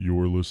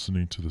You're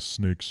listening to the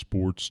Snake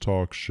Sports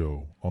Talk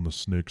Show on the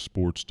Snake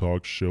Sports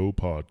Talk Show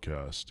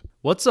podcast.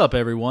 What's up,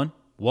 everyone?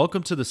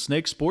 Welcome to the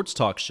Snake Sports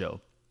Talk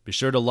Show. Be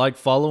sure to like,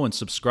 follow, and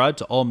subscribe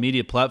to all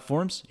media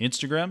platforms,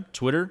 Instagram,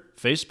 Twitter,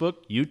 Facebook,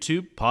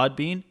 YouTube,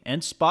 Podbean,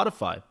 and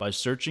Spotify by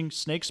searching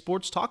Snake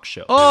Sports Talk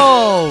Show.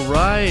 All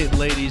right,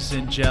 ladies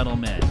and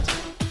gentlemen.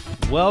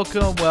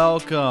 Welcome.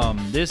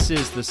 This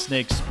is the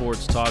Snake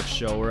Sports Talk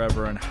Show,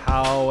 wherever and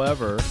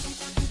however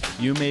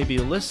you may be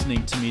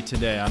listening to me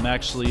today. I'm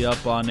actually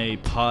up on a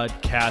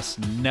podcast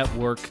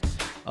network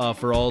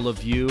for all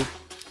of you.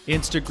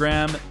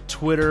 Instagram,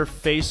 Twitter,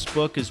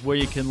 Facebook is where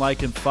you can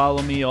like and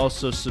follow me.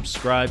 Also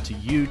subscribe to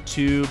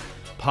YouTube,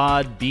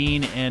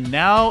 Podbean, and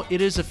now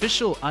it is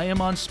official. I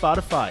am on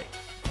Spotify.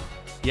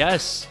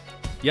 Yes,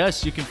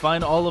 you can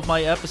find all of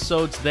my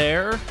episodes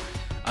there.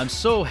 I'm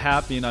so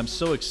happy and I'm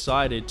so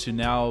excited to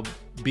now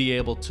be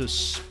able to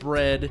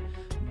spread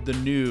the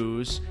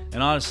news.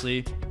 And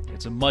honestly,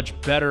 it's a much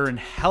better and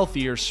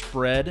healthier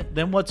spread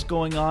than what's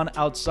going on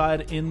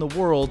outside in the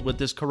world with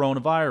this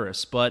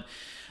coronavirus. But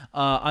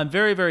I'm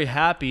very, very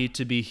happy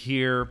to be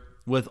here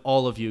with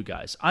all of you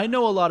guys. I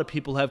know a lot of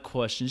people have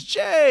questions.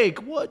 Jake,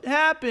 what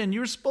happened? You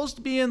were supposed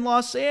to be in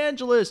Los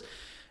Angeles.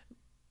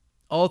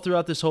 All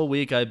throughout this whole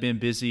week, I've been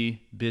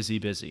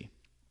busy.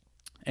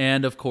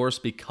 And of course,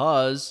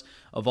 because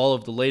of all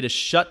of the latest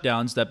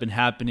shutdowns that have been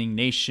happening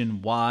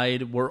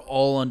nationwide, we're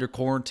all under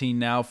quarantine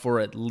now for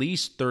at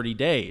least 30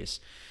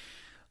 days.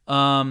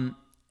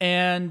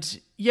 And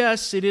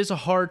yes, it is a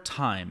hard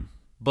time,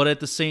 but at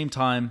the same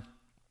time,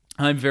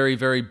 I'm very,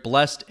 very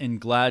blessed and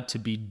glad to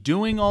be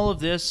doing all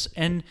of this.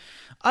 And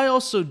I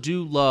also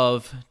do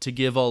love to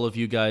give all of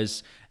you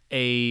guys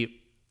a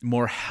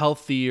more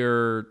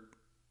healthier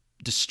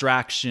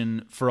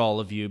distraction for all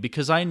of you,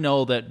 because I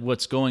know that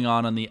what's going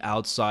on in the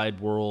outside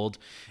world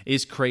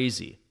is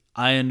crazy.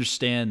 I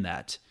understand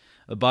that.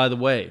 By the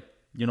way,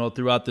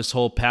 throughout this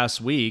whole past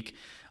week,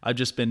 I've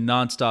just been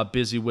nonstop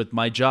busy with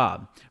my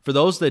job. For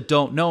those that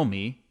don't know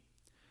me,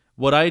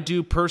 what I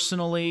do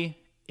personally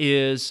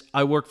is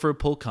I work for a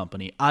pool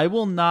company. I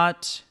will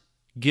not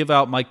give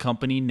out my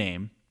company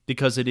name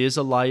because it is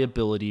a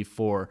liability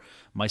for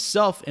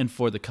myself and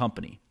for the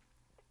company.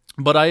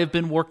 But I have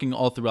been working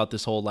all throughout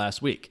this whole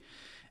last week.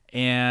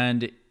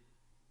 And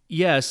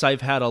yes,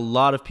 I've had a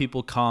lot of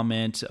people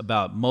comment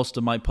about most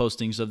of my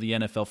postings of the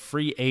NFL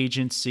free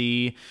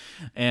agency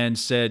and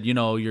said,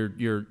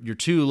 you're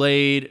too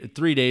late,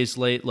 3 days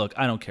late. Look,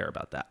 I don't care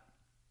about that.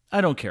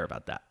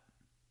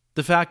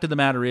 The fact of the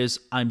matter is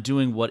I'm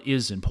doing what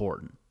is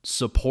important,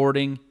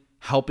 supporting,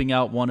 helping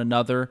out one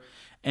another,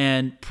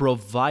 and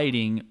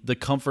providing the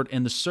comfort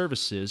and the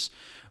services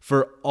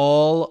for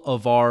all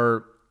of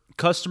our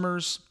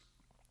customers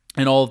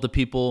and all of the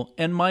people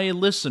and my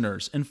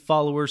listeners and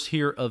followers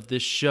here of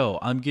this show.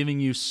 I'm giving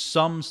you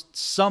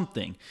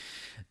something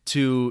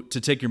to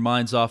take your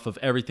minds off of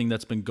everything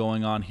that's been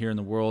going on here in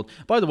the world.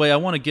 By the way, I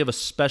want to give a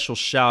special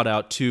shout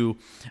out to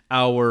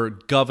our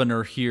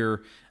governor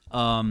here,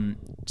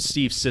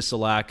 Steve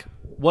Sisolak.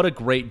 What a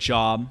great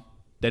job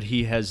that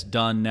he has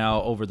done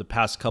now over the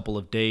past couple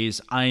of days.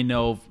 I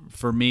know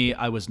for me,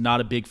 I was not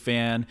a big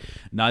fan,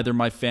 neither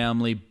my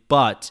family,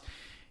 but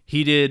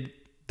he did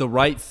the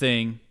right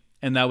thing,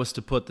 and that was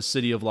to put the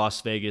city of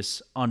Las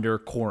Vegas under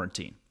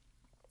quarantine.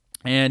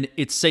 And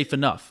it's safe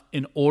enough.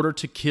 In order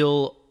to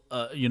kill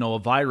a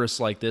virus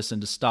like this and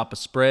to stop a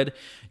spread,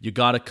 you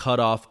got to cut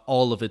off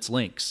all of its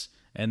links.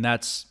 And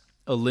that's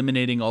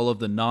eliminating all of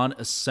the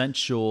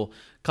non-essential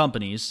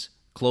companies,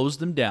 close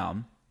them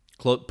down,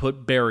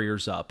 put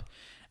barriers up.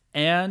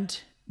 And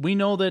we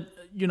know that,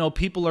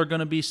 people are going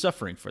to be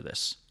suffering for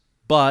this.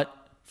 But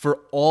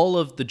for all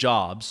of the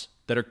jobs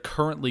that are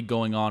currently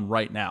going on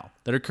right now,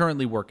 that are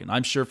currently working,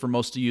 I'm sure for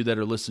most of you that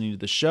are listening to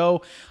the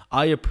show,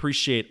 I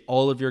appreciate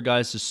all of your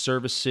guys'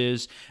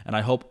 services, and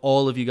I hope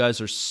all of you guys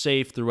are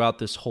safe throughout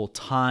this whole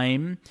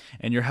time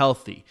and you're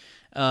healthy.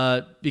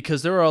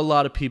 Because there are a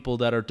lot of people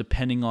that are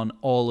depending on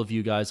all of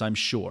you guys, I'm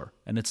sure,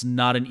 and it's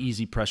not an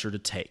easy pressure to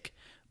take.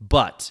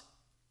 But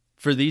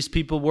for these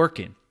people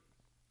working,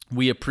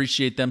 we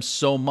appreciate them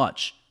so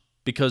much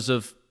because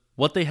of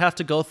what they have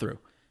to go through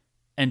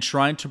and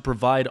trying to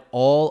provide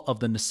all of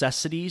the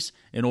necessities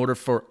in order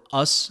for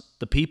us,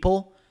 the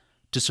people,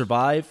 to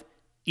survive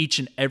each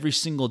and every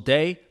single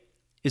day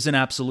is an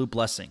absolute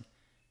blessing.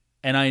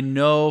 And I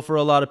know for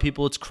a lot of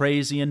people it's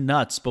crazy and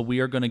nuts, but we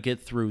are going to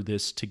get through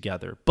this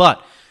together.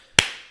 But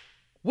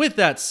with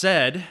that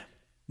said,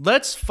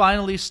 let's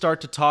finally start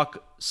to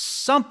talk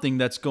something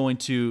that's going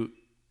to,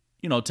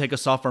 take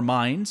us off our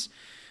minds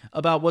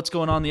about what's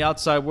going on in the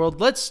outside world.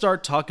 Let's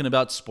start talking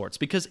about sports,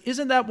 because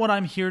isn't that what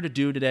I'm here to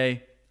do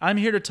today? I'm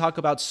here to talk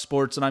about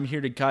sports, and I'm here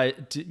to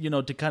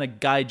kind of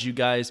guide you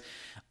guys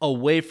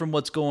away from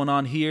what's going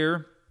on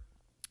here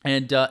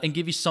and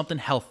give you something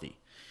healthy.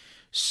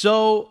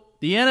 So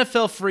the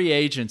NFL free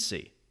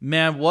agency,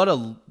 man, what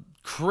a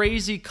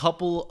crazy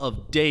couple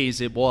of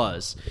days it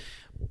was.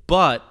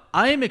 But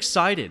I am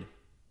excited.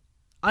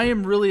 I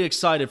am really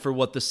excited for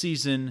what the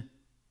season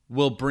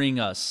will bring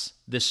us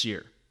this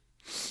year.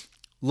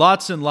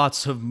 Lots and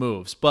lots of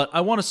moves, but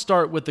I want to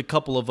start with a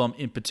couple of them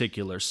in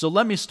particular. So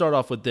let me start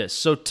off with this.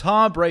 So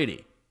Tom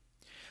Brady,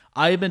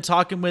 I have been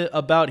talking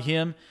about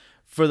him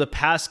for the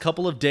past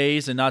couple of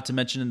days, and not to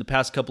mention in the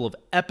past couple of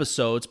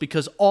episodes,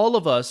 because all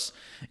of us,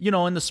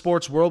 in the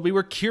sports world, we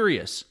were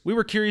curious. We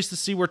were curious to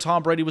see where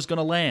Tom Brady was going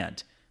to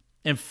land.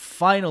 And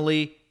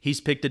finally,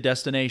 he's picked a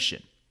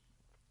destination.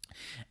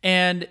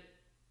 And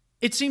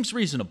it seems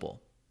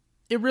reasonable.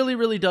 It really,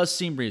 really does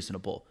seem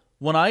reasonable.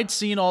 When I'd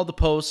seen all the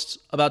posts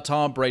about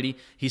Tom Brady,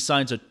 he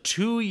signs a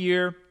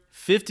 2-year,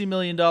 $50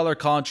 million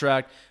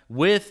contract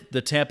with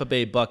the Tampa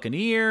Bay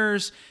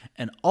Buccaneers,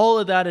 and all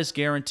of that is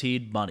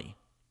guaranteed money.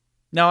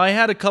 Now, I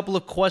had a couple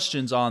of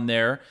questions on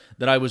there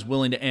that I was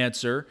willing to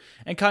answer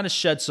and kind of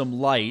shed some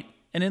light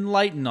and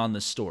enlighten on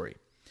this story.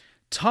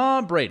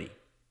 Tom Brady,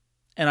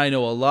 and I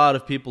know a lot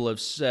of people have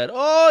said,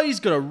 oh, he's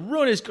going to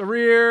ruin his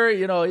career.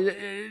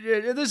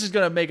 This is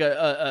going to make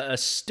a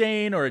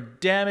stain or a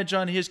damage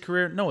on his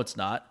career. No, it's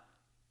not.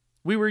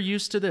 We were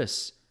used to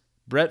this.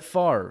 Brett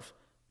Favre,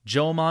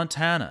 Joe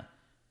Montana,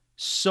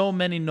 so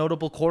many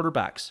notable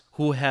quarterbacks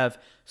who have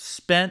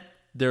spent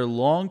their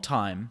long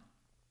time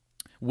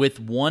with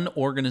one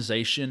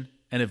organization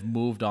and have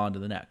moved on to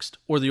the next.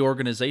 Or the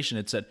organization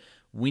had said,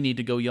 we need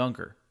to go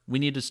younger. We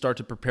need to start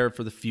to prepare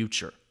for the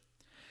future.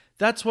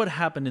 That's what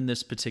happened in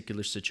this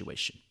particular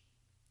situation.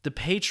 The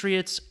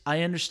Patriots,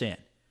 I understand,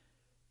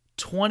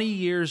 20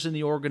 years in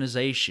the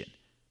organization.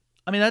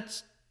 I mean,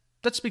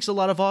 that speaks a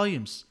lot of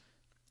volumes.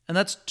 And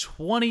that's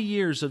 20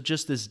 years of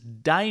just this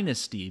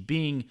dynasty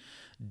being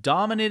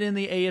dominant in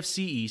the AFC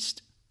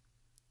East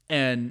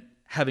and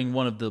having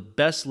one of the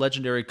best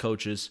legendary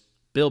coaches,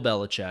 Bill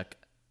Belichick,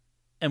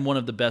 and one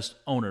of the best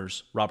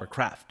owners, Robert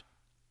Kraft.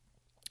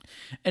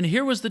 And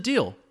here was the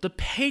deal. The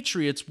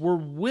Patriots were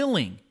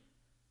willing.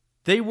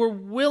 They were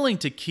willing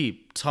to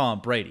keep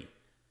Tom Brady.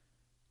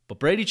 But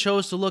Brady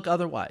chose to look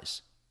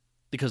otherwise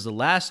because the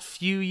last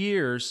few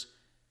years,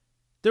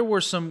 there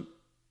were some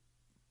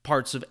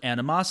parts of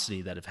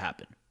animosity that have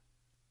happened.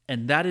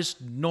 And that is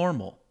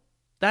normal.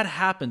 That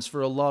happens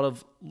for a lot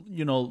of,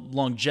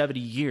 longevity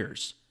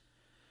years.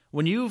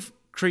 When you've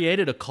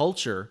created a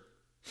culture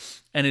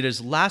and it has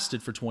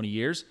lasted for 20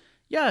 years,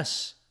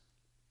 yes,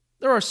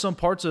 there are some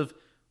parts of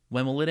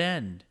when will it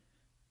end?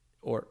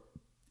 Or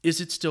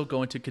is it still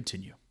going to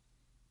continue?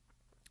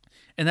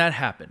 And that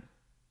happened.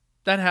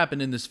 That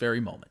happened in this very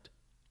moment.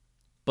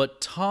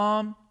 But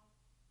Tom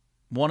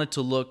wanted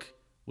to look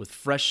with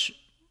fresh,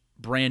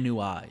 brand new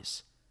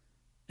eyes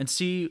and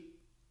see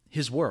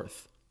his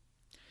worth.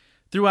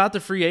 Throughout the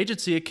free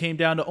agency, it came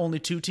down to only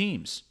 2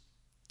 teams,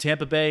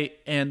 Tampa Bay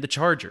and the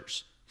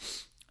Chargers.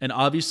 And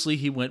obviously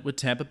he went with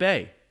Tampa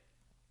Bay.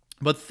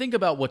 But think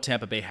about what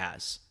Tampa Bay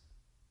has,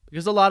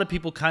 because a lot of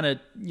people kind of,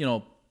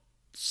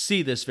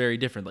 see this very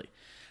differently.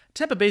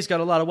 Tampa Bay's got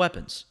a lot of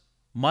weapons.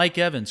 Mike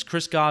Evans,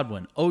 Chris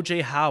Godwin,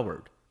 O.J.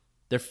 Howard.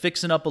 They're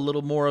fixing up a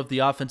little more of the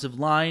offensive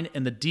line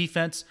and the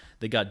defense.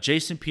 They got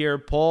Jason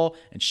Pierre-Paul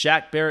and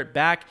Shaq Barrett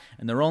back,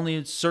 and they're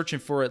only searching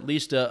for at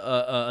least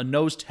a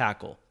nose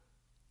tackle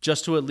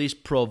just to at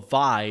least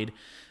provide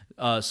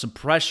some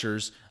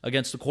pressures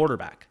against the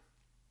quarterback.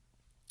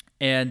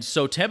 And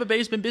so Tampa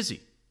Bay's been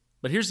busy.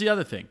 But here's the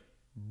other thing.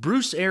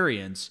 Bruce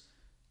Arians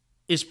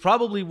is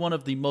probably one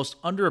of the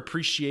most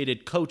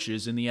underappreciated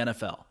coaches in the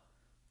NFL.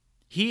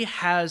 He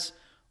has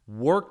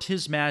worked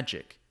his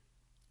magic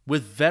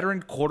with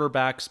veteran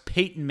quarterbacks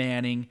Peyton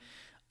Manning,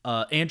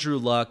 Andrew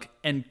Luck,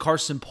 and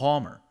Carson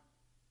Palmer.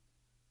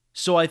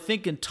 So I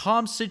think in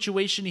Tom's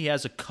situation, he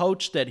has a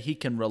coach that he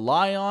can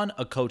rely on,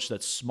 a coach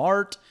that's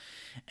smart,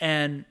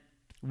 and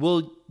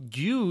will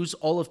use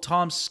all of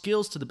Tom's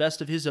skills to the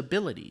best of his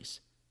abilities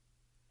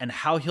and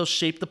how he'll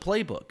shape the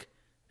playbook.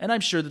 And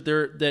I'm sure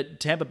that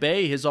Tampa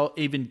Bay has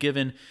even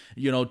given,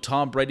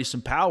 Tom Brady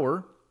some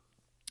power,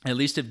 at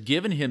least have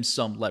given him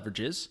some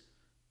leverages,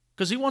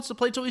 because he wants to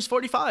play till he's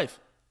 45.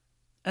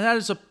 And that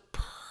is a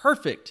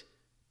perfect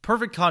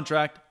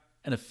contract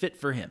and a fit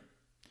for him.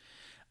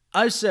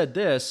 I've said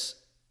this,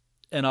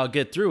 and I'll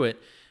get through it,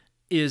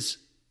 is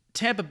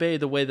Tampa Bay,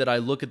 the way that I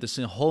look at this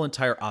whole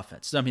entire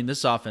offense. I mean,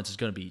 this offense is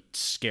going to be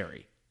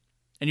scary.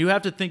 And you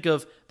have to think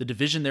of the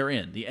division they're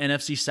in, the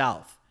NFC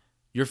South.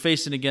 You're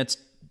facing against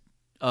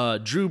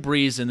Drew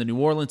Brees and the New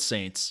Orleans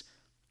Saints,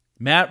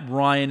 Matt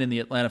Ryan and the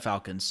Atlanta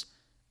Falcons,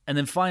 and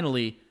then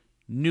finally,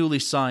 newly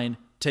signed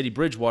Teddy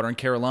Bridgewater in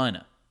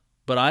Carolina.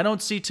 But I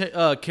don't see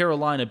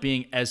Carolina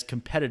being as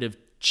competitive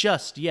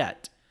just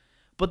yet.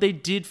 But they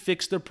did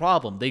fix their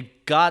problem. They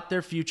got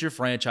their future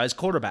franchise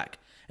quarterback.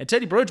 And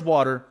Teddy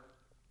Bridgewater,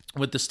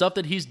 with the stuff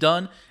that he's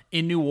done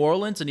in New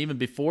Orleans and even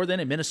before then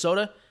in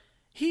Minnesota,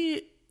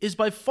 he is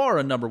by far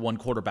a number 1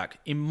 quarterback,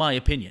 in my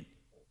opinion.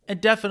 And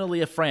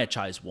definitely a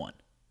franchise one.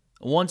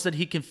 Ones that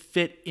he can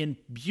fit in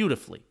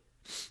beautifully.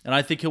 And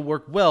I think he'll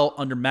work well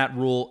under Matt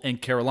Rule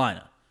and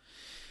Carolina.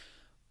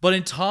 But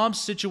in Tom's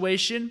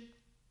situation,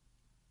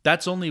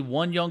 that's only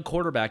one young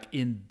quarterback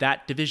in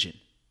that division.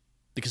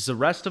 Because the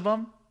rest of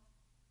them,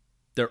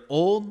 they're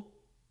old.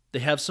 They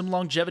have some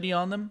longevity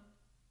on them.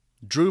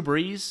 Drew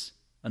Brees,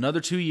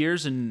 Another 2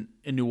 years in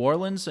New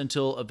Orleans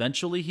until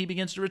eventually he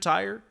begins to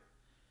retire.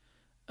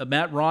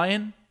 Matt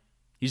Ryan,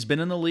 he's been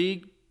in the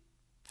league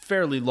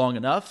fairly long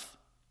enough,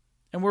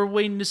 and we're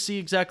waiting to see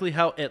exactly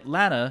how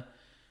Atlanta,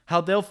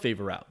 how they'll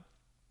favor out.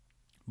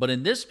 But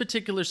in this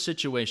particular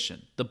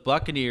situation, the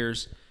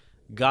Buccaneers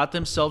got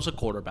themselves a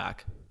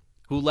quarterback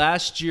who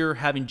last year,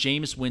 having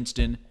Jameis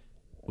Winston,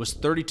 was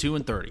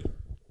 32-30,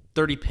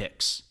 30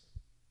 picks.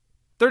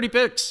 30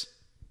 picks.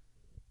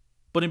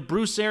 But in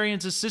Bruce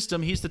Arians'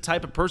 system, he's the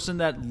type of person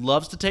that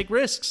loves to take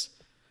risks.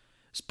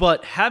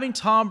 But having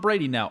Tom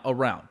Brady now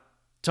around,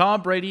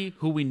 Tom Brady,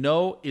 who we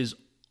know is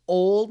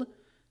old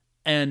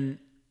and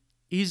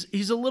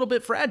he's a little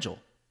bit fragile,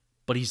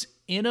 but he's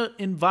in an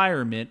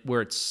environment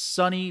where it's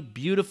sunny,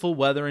 beautiful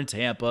weather in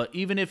Tampa.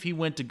 Even if he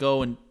went to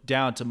go and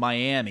down to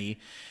Miami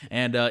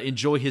and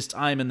enjoy his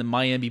time in the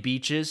Miami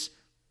beaches,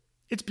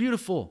 it's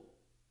beautiful.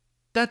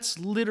 That's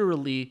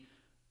literally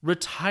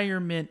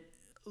retirement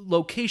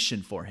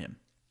location for him.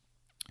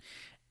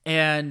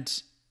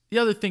 And the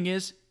other thing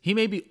is, he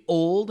may be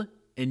old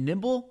and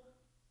nimble,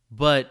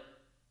 but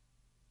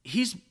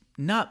he's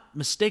not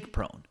mistake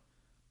prone.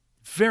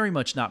 Very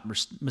much not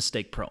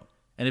mistake prone.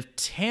 And if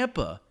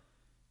Tampa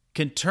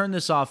can turn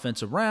this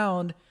offense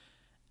around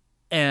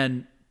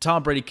and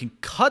Tom Brady can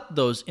cut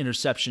those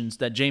interceptions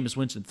that Jameis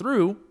Winston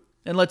threw,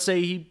 and let's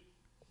say he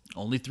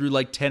only threw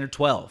like 10 or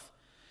 12,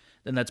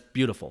 then that's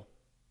beautiful.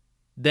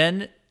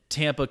 Then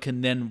Tampa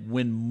can then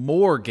win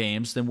more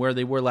games than where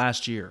they were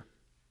last year.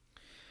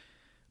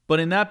 But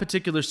in that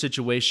particular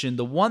situation,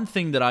 the one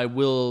thing that I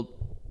will,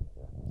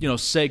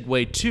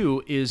 segue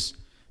to is,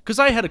 because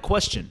I had a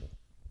question.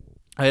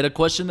 I had a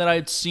question that I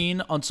had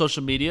seen on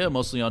social media,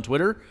 mostly on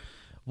Twitter,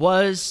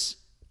 was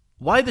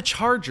why the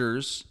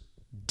Chargers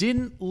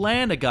didn't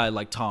land a guy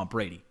like Tom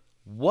Brady.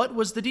 What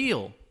was the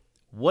deal?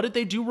 What did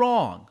they do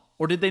wrong?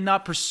 Or did they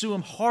not pursue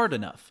him hard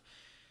enough?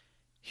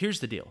 Here's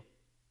the deal.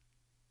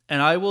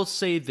 And I will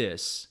say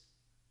this,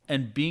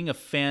 and being a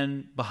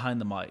fan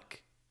behind the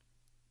mic,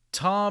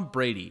 Tom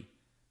Brady,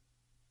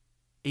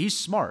 he's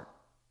smart.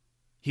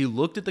 He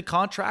looked at the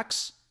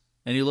contracts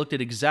and he looked at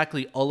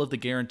exactly all of the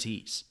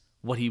guarantees,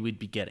 what he would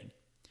be getting.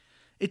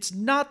 It's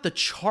not the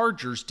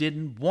Chargers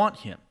didn't want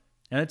him.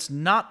 And it's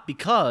not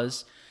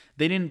because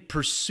they didn't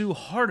pursue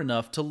hard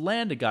enough to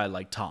land a guy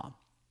like Tom.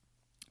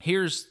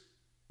 Here's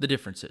the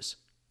differences.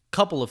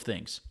 Couple of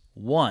things.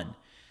 One,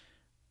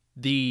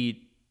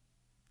 the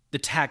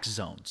tax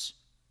zones.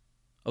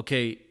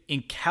 Okay,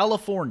 in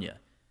California,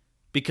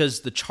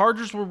 because the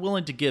Chargers were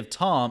willing to give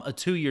Tom a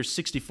 2-year,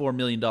 $64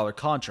 million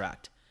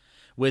contract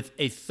with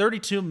a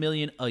 $32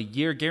 million a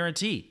year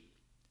guarantee.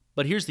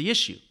 But here's the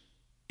issue.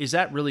 Is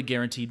that really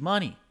guaranteed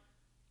money?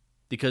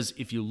 Because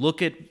if you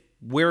look at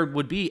where it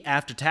would be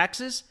after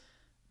taxes,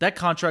 that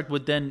contract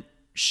would then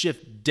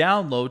shift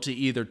down low to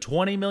either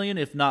 $20 million,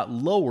 if not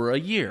lower, a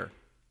year.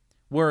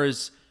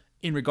 Whereas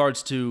in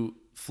regards to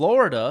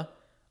Florida,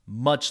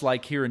 much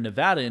like here in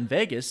Nevada and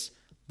Vegas,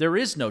 there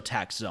is no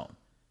tax zone.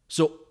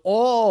 So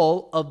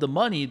all of the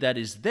money that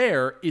is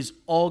there is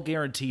all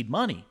guaranteed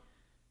money.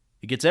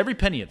 It gets every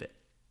penny of it.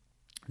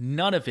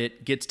 None of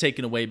it gets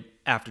taken away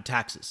after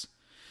taxes.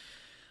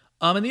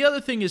 And the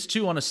other thing is,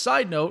 too, on a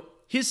side note,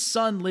 his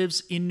son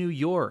lives in New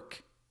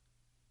York.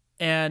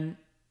 And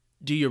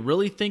do you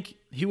really think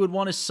he would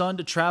want his son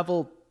to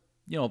travel,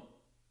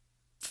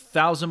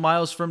 1,000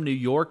 miles from New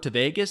York to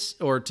Vegas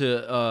or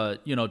to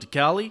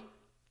Cali?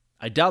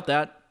 I doubt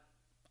that.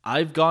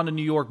 I've gone to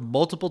New York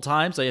multiple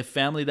times. I have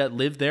family that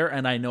live there,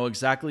 and I know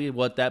exactly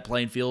what that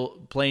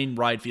plane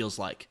ride feels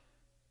like.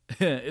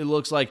 It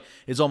looks like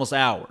it's almost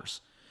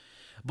hours.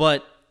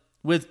 But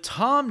with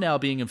Tom now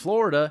being in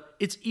Florida,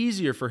 it's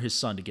easier for his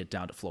son to get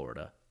down to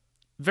Florida.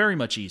 Very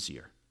much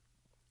easier.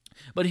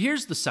 But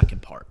here's the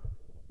second part.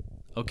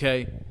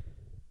 Okay?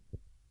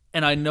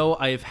 And I know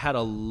I've heard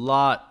a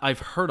lot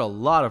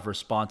of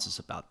responses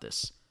about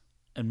this,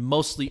 and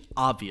mostly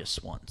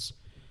obvious ones.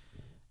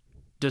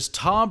 Does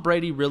Tom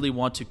Brady really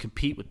want to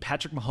compete with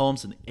Patrick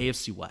Mahomes in the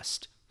AFC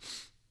West?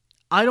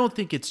 I don't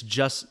think it's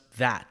just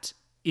that.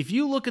 If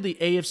you look at the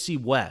AFC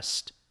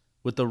West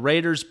with the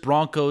Raiders,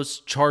 Broncos,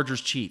 Chargers,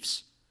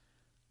 Chiefs,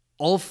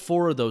 all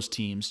four of those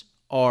teams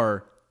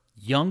are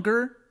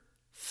younger,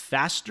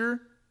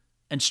 faster,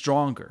 and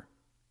stronger.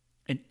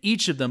 And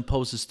each of them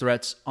poses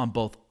threats on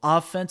both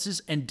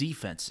offenses and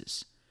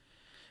defenses.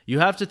 You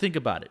have to think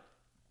about it.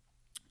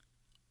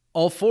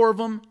 All four of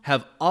them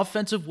have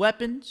offensive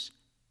weapons.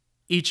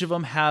 Each of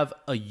them have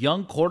a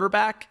young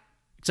quarterback,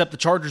 except the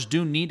Chargers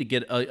do need to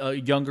get a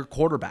younger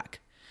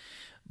quarterback.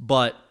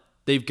 But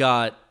they've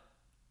got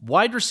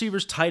wide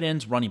receivers, tight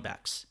ends, running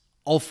backs.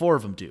 All four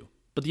of them do.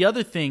 But the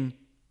other thing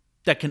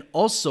that can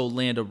also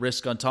land a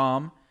risk on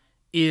Tom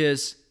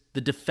is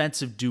the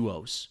defensive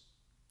duos.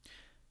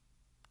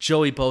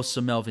 Joey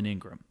Bosa, Melvin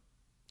Ingram.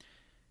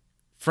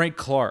 Frank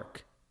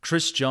Clark,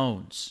 Chris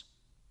Jones.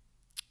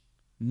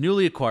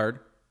 Newly acquired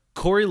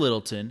Corey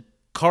Littleton,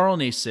 Carl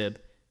Nassib,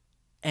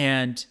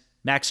 and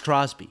Max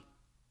Crosby.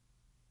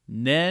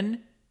 And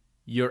then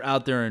you're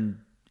out there in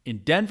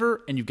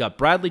Denver, and you've got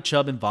Bradley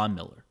Chubb and Von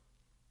Miller.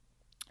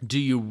 Do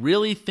you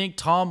really think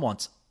Tom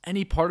wants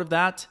any part of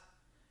that?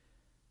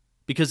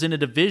 Because in a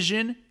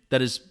division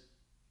that is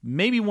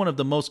maybe one of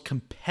the most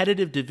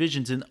competitive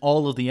divisions in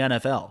all of the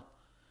NFL,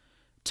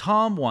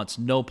 Tom wants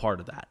no part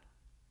of that.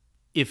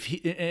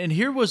 And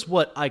here was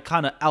what I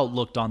kind of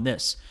outlooked on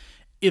this.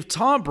 If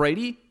Tom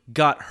Brady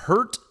got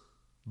hurt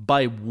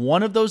by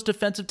one of those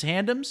defensive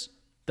tandems,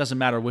 doesn't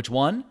matter which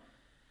one,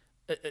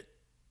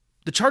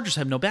 the Chargers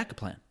have no backup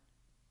plan.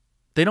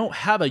 They don't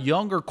have a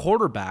younger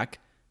quarterback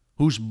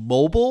who's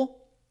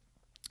mobile,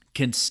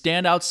 can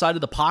stand outside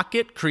of the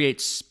pocket,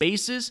 create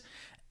spaces,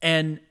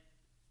 and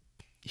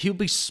he'll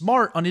be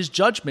smart on his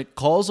judgment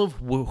calls of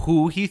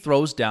who he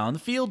throws down the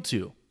field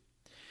to.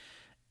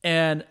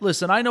 And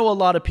listen, I know a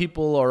lot of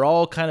people are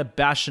all kind of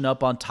bashing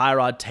up on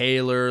Tyrod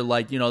Taylor,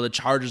 like, the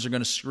Chargers are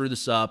going to screw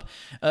this up.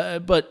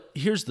 But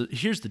here's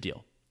the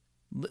deal.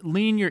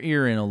 Lean your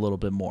ear in a little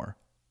bit more.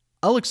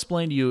 I'll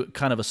explain to you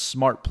kind of a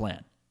smart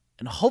plan.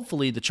 And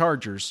hopefully the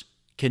Chargers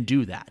can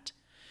do that.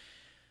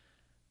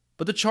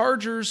 But the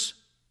Chargers,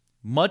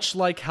 much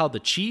like how the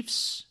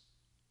Chiefs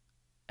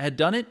had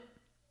done it,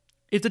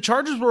 if the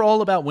Chargers were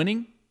all about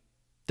winning,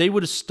 they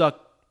would have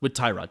stuck with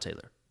Tyrod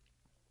Taylor.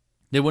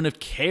 They wouldn't have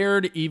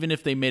cared even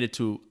if they made it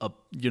to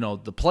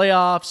the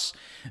playoffs,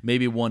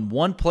 maybe won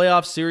one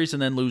playoff series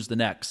and then lose the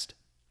next.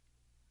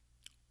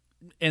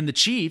 And the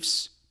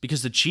Chiefs,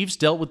 because the Chiefs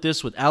dealt with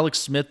this with Alex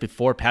Smith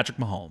before Patrick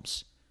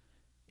Mahomes.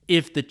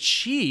 If the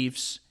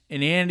Chiefs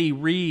and Andy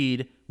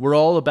Reid were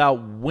all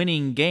about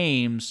winning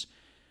games,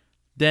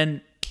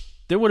 then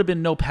there would have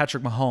been no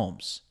Patrick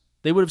Mahomes.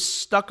 They would have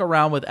stuck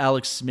around with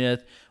Alex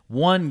Smith,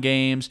 won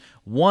games,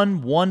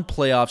 won one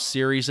playoff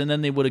series, and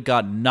then they would have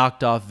gotten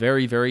knocked off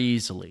very, very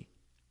easily.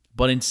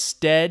 But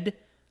instead,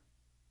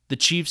 the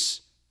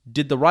Chiefs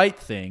did the right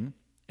thing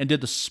and did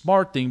the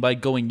smart thing by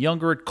going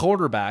younger at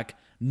quarterback,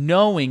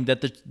 knowing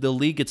that the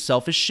league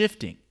itself is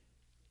shifting.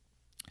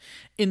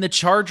 In the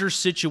Chargers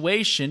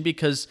situation,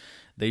 because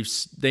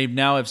they've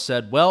now have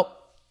said, well,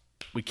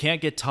 we can't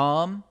get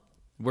Tom.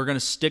 We're going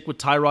to stick with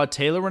Tyrod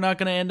Taylor. We're not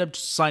going to end up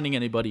signing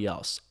anybody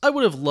else. I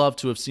would have loved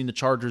to have seen the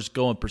Chargers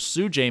go and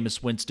pursue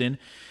Jameis Winston,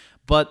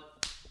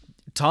 but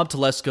Tom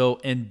Telesco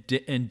and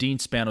Dean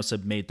Spanos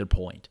have made their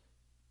point.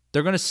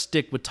 They're going to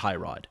stick with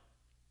Tyrod.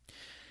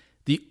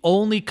 The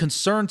only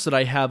concerns that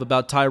I have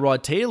about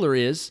Tyrod Taylor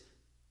is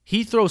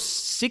he throws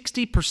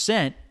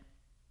 60%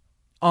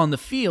 on the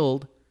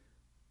field,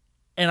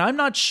 and I'm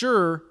not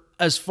sure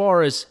as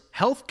far as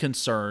health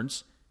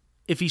concerns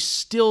if he's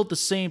still the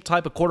same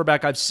type of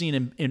quarterback I've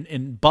seen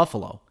in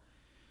Buffalo.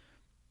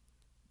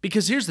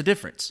 Because here's the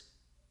difference.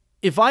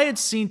 If I had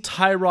seen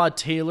Tyrod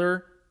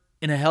Taylor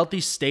in a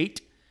healthy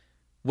state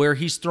where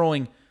he's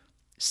throwing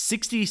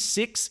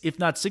 66, if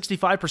not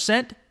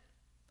 65%,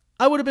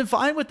 I would have been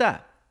fine with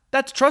that.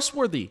 That's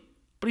trustworthy.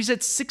 But he's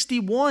at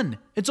 61.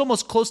 It's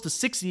almost close to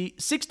 60,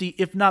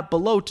 if not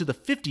below to the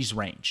 50s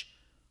range.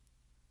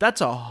 That's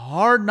a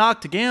hard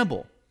knock to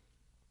gamble.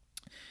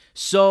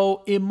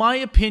 So, in my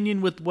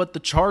opinion, with what the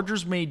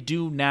Chargers may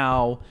do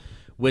now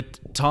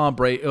with Tom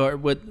Brady, or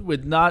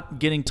with not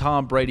getting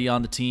Tom Brady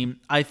on the team,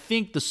 I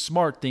think the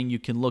smart thing you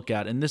can look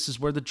at, and this is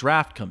where the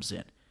draft comes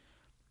in,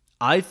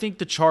 I think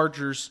the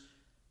Chargers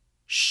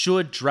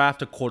should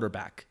draft a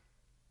quarterback.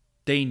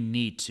 They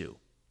need to.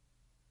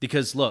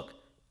 Because, look,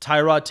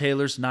 Tyrod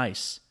Taylor's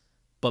nice,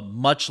 but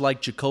much like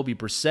Jacoby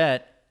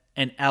Brissett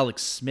and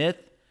Alex Smith,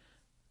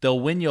 they'll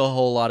win you a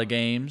whole lot of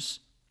games,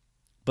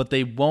 but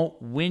they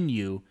won't win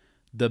you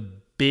the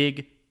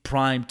big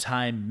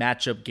primetime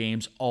matchup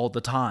games all the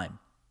time.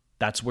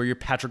 That's where your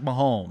Patrick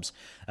Mahomes,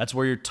 that's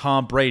where your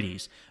Tom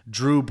Brady's,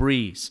 Drew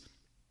Brees,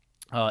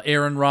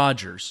 Aaron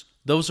Rodgers.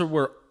 Those are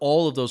where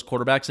all of those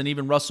quarterbacks, and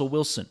even Russell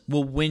Wilson,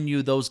 will win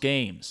you those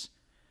games.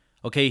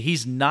 Okay,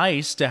 he's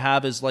nice to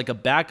have as like a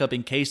backup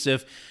in case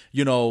if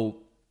your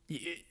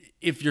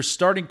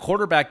starting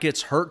quarterback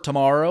gets hurt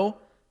tomorrow,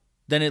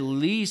 then at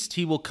least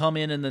he will come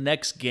in the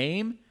next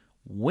game,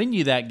 win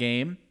you that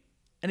game,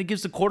 and it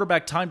gives the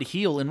quarterback time to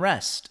heal and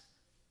rest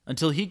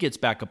until he gets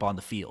back up on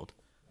the field.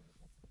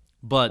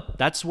 But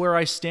that's where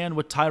I stand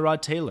with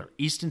Tyrod Taylor.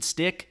 Easton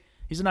Stick,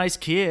 he's a nice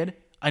kid.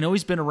 I know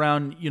he's been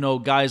around,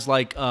 guys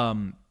like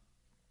Carson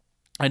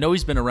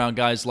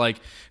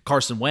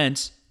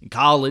Wentz in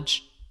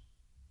college,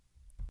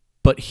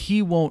 but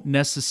he won't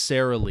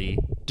necessarily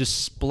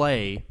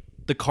display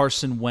the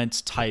Carson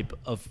Wentz type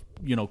of,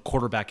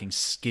 quarterbacking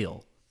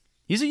skill.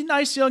 He's a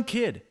nice young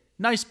kid,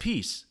 nice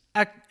piece,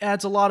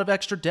 adds a lot of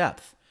extra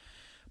depth.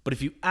 But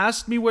if you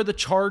ask me where the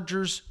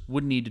Chargers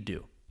would need to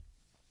do,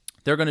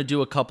 they're going to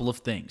do a couple of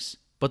things,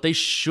 but they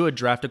should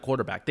draft a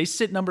quarterback. They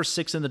sit number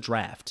 6 in the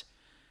draft.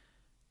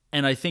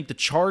 And I think the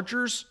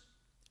Chargers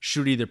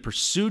should either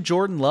pursue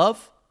Jordan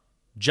Love,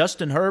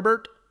 Justin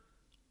Herbert,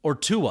 or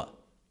Tua.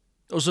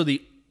 Those are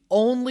the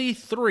only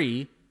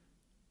 3,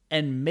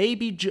 and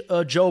maybe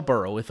Joe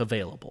Burrow if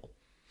available.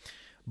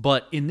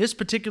 But in this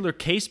particular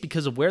case,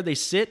 because of where they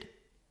sit,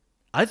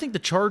 I think the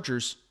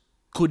Chargers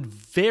could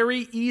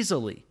very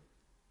easily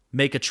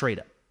make a trade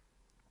up.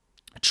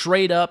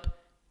 Trade up,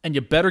 and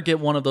you better get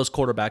one of those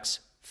quarterbacks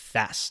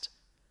fast.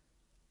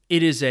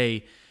 It is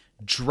a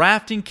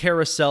drafting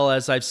carousel,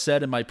 as I've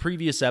said in my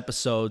previous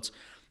episodes,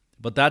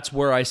 but that's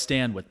where I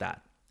stand with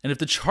that. And if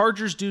the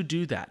Chargers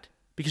do that,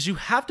 because you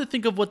have to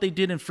think of what they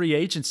did in free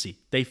agency.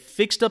 They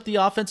fixed up the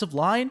offensive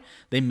line.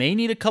 They may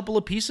need a couple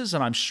of pieces,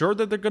 and I'm sure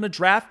that they're going to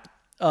draft.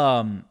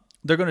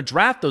 They're going to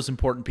draft those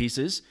important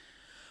pieces,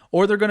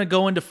 or they're going to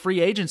go into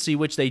free agency,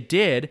 which they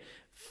did,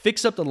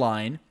 fix up the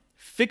line,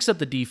 fix up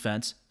the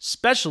defense,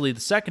 especially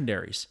the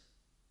secondaries.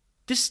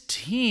 This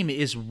team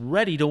is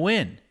ready to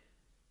win,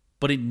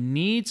 but it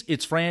needs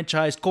its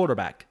franchise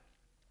quarterback.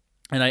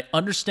 And I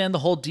understand the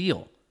whole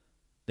deal.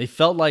 They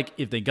felt like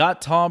if they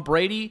got Tom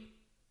Brady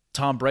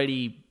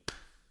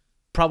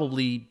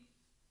probably,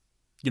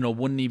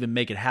 wouldn't even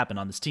make it happen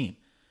on this team.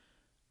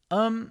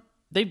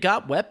 They've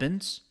got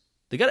weapons.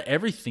 They got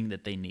everything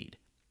that they need.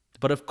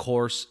 But of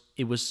course,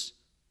 it was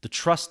the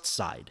trust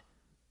side.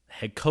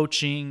 Head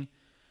coaching,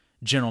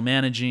 general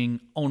managing,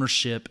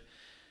 ownership.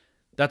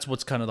 That's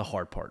what's kind of the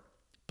hard part.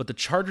 But the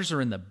Chargers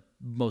are in the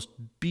most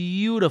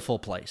beautiful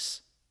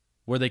place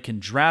where they can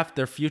draft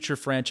their future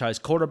franchise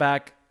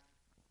quarterback,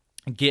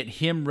 get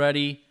him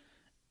ready.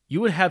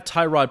 You would have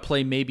Tyrod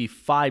play maybe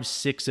 5,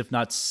 6, if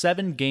not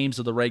 7 games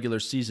of the regular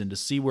season to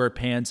see where it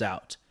pans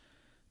out.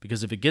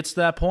 Because if it gets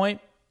to that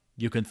point,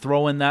 you can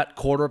throw in that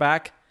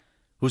quarterback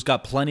who's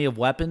got plenty of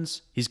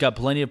weapons, he's got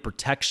plenty of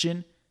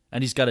protection,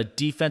 and he's got a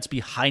defense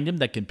behind him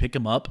that can pick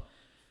him up.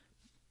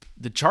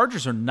 The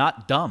Chargers are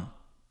not dumb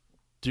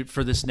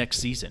for this next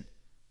season.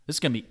 This is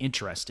going to be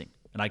interesting,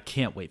 and I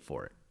can't wait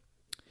for it.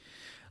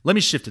 Let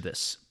me shift to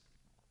this.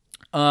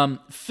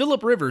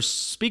 Philip Rivers,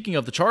 speaking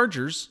of the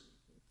Chargers,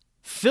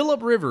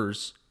 Philip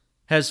Rivers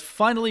has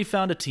finally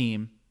found a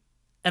team,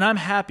 and I'm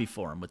happy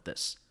for him with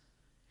this.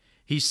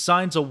 He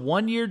signs a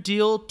 1-year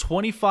deal,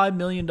 $25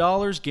 million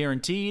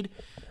guaranteed,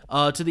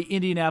 to the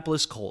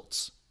Indianapolis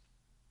Colts.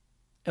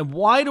 And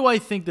why do I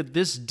think that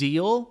this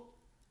deal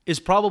is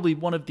probably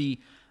one of the,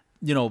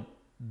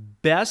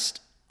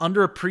 best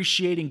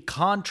underappreciating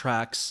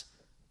contracts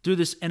through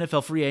this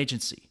NFL free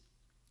agency?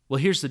 Well,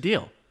 here's the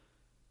deal.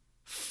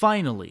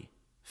 Finally,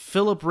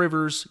 Philip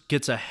Rivers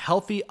gets a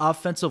healthy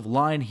offensive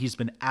line he's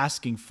been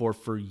asking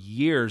for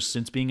years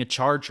since being a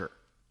Charger.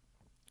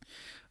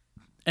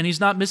 And he's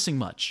not missing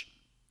much.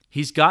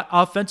 He's got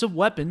offensive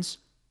weapons,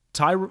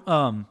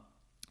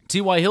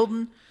 T.Y.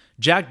 Hilton,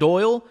 Jack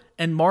Doyle,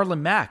 and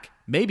Marlon Mack,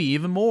 maybe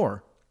even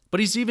more. But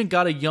he's even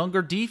got a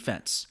younger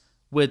defense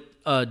with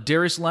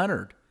Darius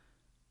Leonard.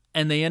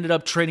 And they ended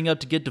up trading up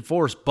to get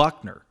DeForest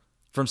Buckner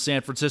from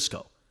San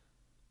Francisco.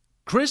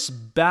 Chris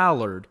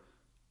Ballard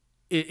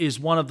is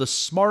one of the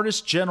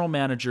smartest general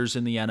managers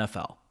in the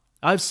NFL.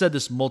 I've said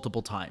this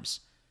multiple times.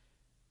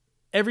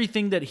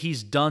 Everything that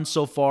he's done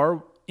so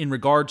far in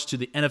regards to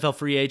the NFL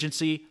free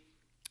agency,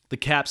 the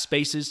cap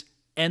spaces,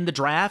 and the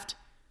draft,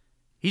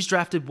 he's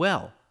drafted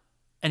well.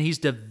 And he's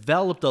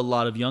developed a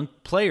lot of young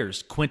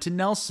players, Quentin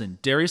Nelson,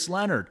 Darius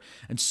Leonard,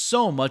 and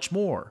so much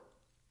more.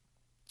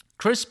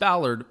 Chris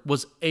Ballard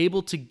was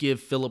able to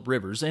give Philip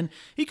Rivers, and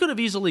he could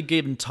have easily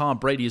given Tom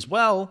Brady as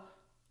well,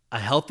 a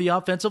healthy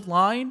offensive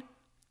line,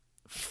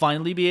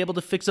 finally be able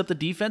to fix up the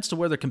defense to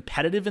where they're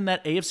competitive in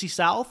that AFC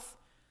South,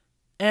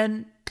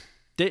 and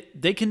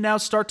they can now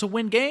start to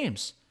win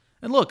games.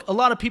 And look, a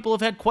lot of people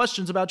have had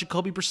questions about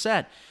Jacoby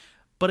Brissett,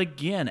 but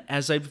again,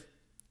 as I've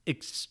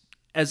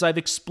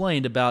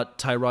explained about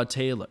Tyrod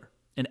Taylor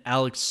and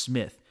Alex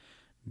Smith,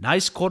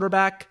 nice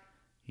quarterback,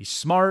 he's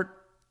smart,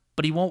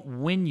 but he won't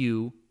win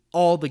you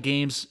all the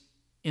games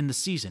in the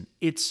season.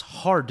 It's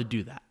hard to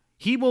do that.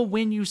 He will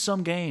win you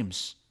some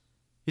games.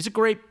 He's a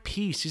great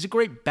piece. He's a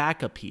great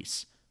backup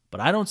piece.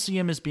 But I don't see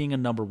him as being a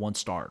number 1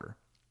 starter.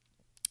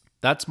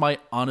 That's my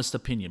honest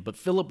opinion. But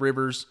Philip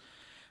Rivers,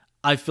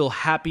 I feel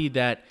happy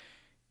that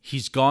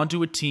he's gone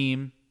to a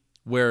team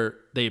where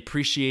they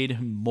appreciate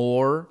him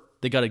more.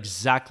 They got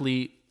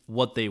exactly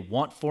what they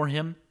want for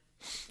him.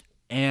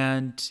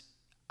 And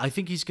I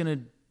think he's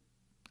going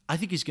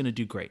to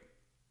do great.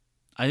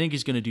 I think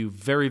he's going to do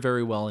very,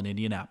 very well in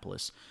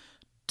Indianapolis.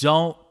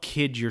 Don't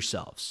kid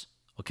yourselves.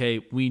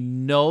 Okay, we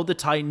know the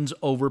Titans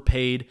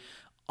overpaid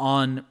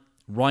on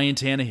Ryan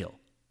Tannehill,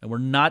 and we're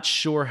not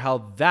sure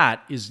how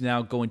that is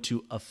now going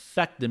to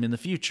affect them in the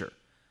future.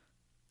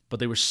 But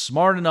they were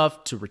smart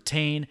enough to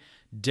retain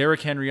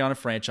Derrick Henry on a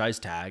franchise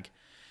tag.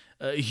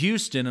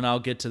 Houston, and I'll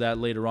get to that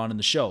later on in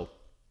the show.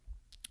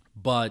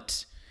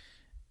 But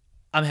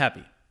I'm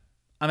happy.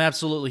 I'm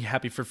absolutely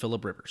happy for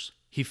Philip Rivers.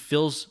 He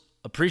feels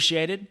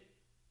appreciated,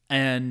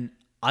 and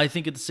I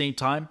think at the same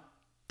time,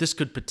 this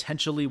could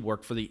potentially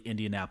work for the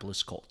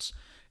Indianapolis Colts.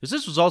 Because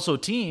this was also a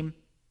team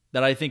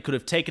that I think could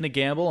have taken a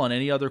gamble on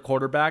any other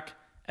quarterback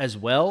as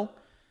well.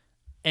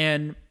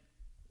 And,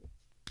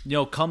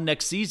 come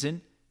next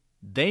season,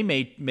 they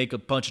may make a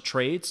bunch of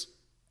trades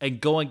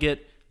and go and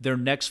get their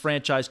next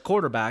franchise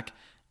quarterback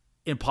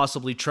in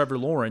possibly Trevor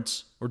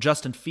Lawrence or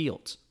Justin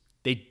Fields.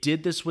 They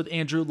did this with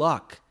Andrew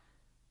Luck,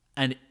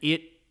 and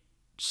it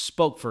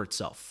spoke for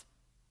itself.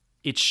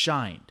 It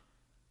shined.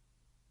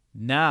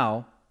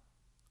 Now,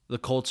 the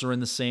Colts are in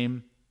the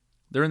same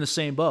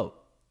boat.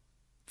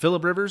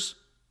 Philip Rivers,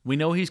 We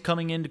know he's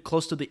coming in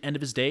close to the end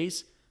of his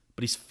days,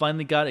 but he's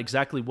finally got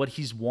exactly what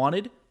he's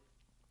wanted.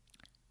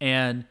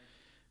 And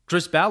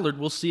Chris Ballard,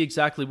 we'll see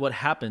exactly what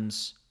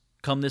happens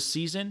come this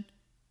season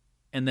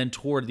and then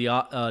toward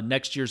the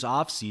next year's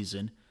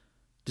offseason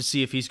to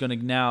see if he's going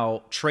to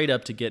now trade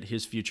up to get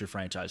his future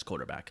franchise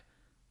quarterback.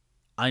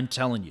 I'm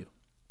telling you,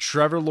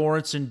 Trevor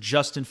Lawrence and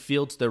Justin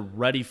Fields, they're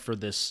ready for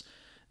this.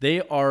 They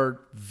are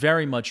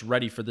very much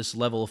ready for this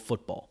level of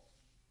football,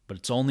 but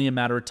it's only a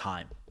matter of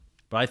time.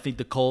 But I think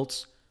the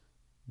Colts,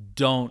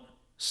 don't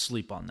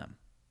sleep on them.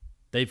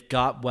 They've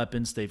got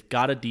weapons. They've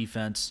got a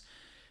defense.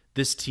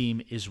 This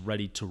team is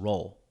ready to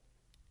roll.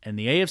 And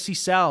the AFC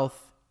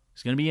South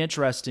is going to be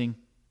interesting,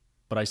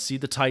 but I see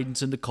the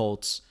Titans and the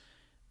Colts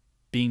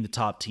being the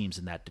top teams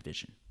in that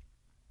division.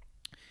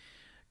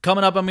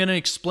 Coming up, I'm going to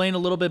explain a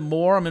little bit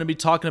more. I'm going to be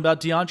talking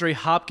about DeAndre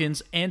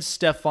Hopkins and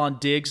Stephon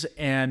Diggs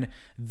and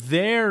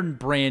their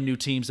brand new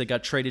teams that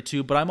got traded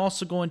to, but I'm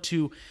also going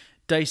to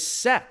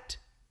dissect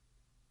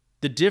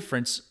the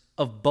difference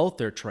of both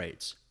their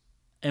trades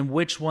and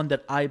which one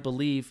that I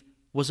believe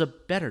was a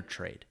better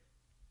trade.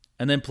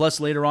 And then plus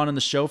later on in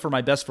the show for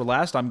my best for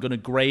last, I'm going to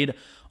grade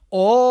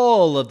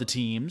all of the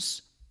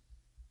teams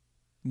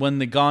when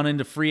they've gone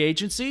into free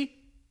agency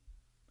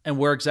and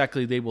where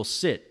exactly they will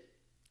sit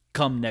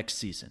come next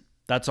season.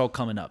 That's all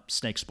coming up.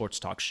 Snake Sports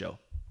Talk Show.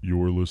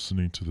 You're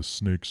listening to the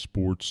Snake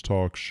Sports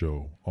Talk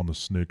Show on the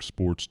Snake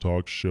Sports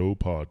Talk Show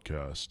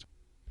podcast.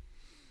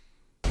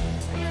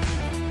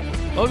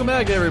 Welcome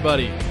back,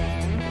 everybody.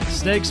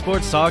 Snake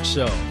Sports Talk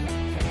Show.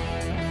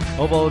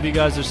 Hope all of you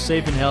guys are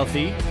safe and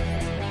healthy.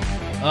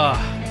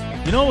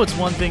 You know what's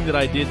one thing that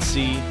I did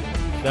see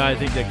that I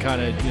think that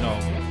kind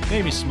of,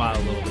 made me smile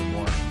a little bit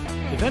more?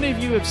 If any of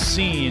you have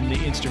seen the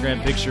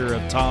Instagram picture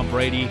of Tom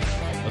Brady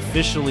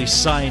officially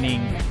signing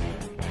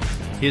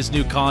his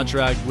new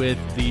contract with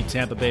the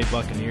Tampa Bay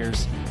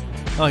Buccaneers.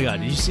 Oh my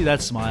God, did you see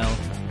that smile?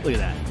 Look at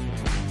that.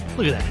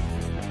 Look at that.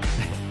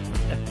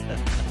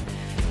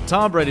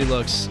 Tom Brady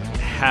looks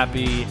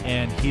happy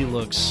and he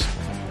looks...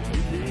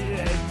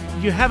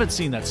 You haven't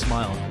seen that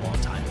smile in a long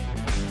time.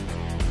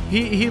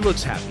 He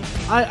looks happy.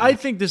 I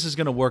think this is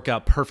going to work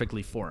out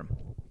perfectly for him.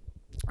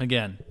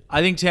 Again,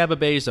 I think Tampa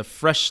Bay is a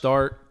fresh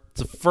start.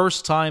 It's the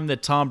first time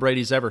that Tom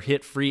Brady's ever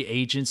hit free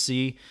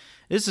agency.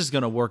 This is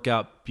going to work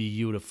out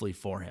beautifully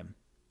for him.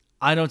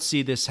 I don't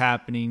see this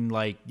happening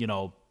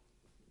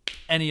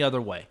any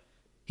other way.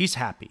 He's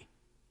happy.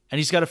 And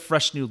he's got a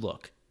fresh new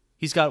look.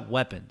 He's got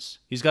weapons.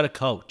 He's got a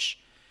coach.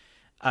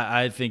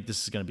 I think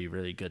this is going to be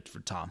really good for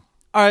Tom.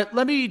 All right,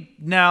 let me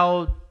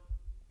now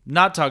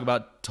not talk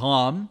about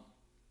Tom.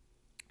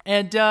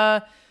 And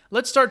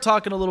let's start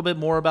talking a little bit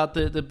more about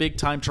the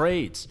big-time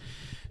trades.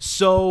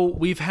 So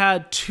we've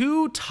had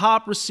two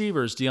top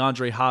receivers,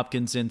 DeAndre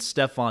Hopkins and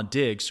Stephon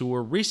Diggs, who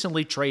were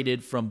recently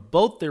traded from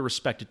both their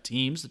respective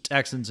teams, the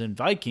Texans and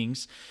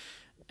Vikings,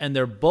 and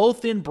they're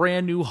both in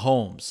brand new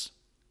homes.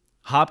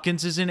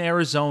 Hopkins is in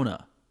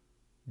Arizona.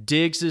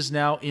 Diggs is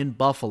now in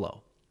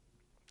Buffalo.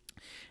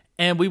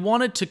 And we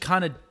wanted to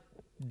kind of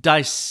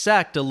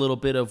dissect a little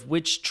bit of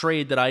which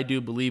trade that I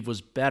do believe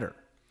was better.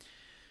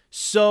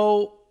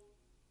 So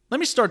let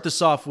me start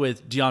this off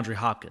with DeAndre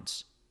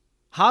Hopkins.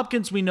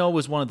 Hopkins, we know,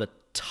 was one of the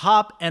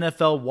top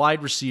NFL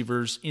wide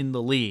receivers in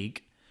the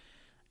league.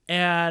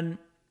 And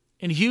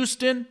in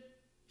Houston,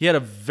 he had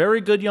a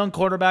very good young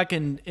quarterback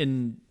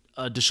in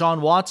Deshaun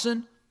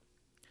Watson.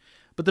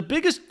 But the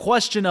biggest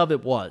question of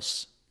it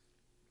was,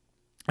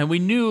 and we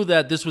knew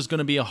that this was going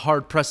to be a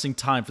hard-pressing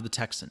time for the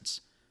Texans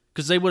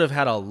because they would have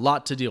had a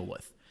lot to deal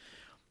with.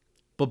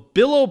 But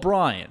Bill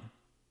O'Brien,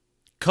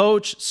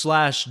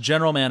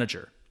 coach/general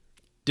manager,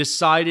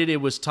 decided it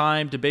was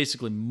time to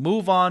basically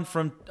move on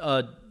from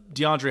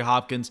DeAndre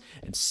Hopkins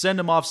and send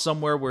him off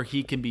somewhere where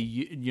he can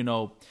be,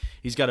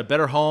 he's got a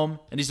better home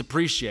and he's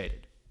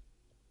appreciated.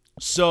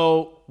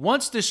 So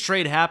once this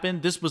trade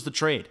happened, this was the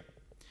trade.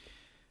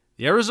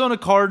 The Arizona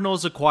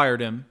Cardinals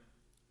acquired him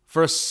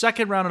for a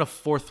second round and a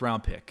fourth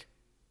round pick.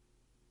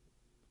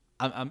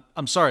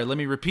 I'm sorry, let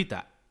me repeat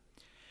that.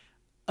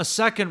 A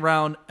second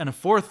round and a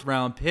fourth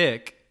round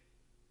pick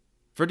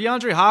for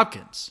DeAndre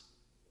Hopkins.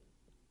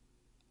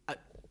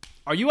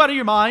 Are you out of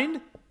your mind?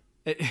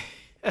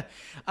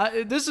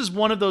 This is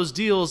one of those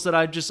deals that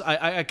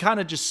I kind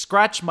of just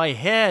scratch my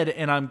head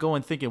and I'm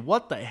thinking,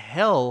 what the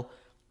hell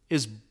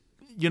is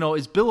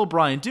Bill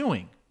O'Brien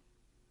doing?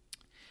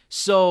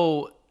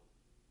 So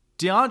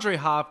DeAndre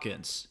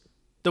Hopkins,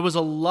 there was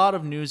a lot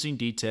of newsing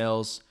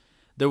details.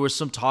 There was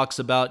some talks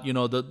about,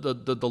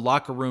 the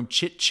locker room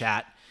chit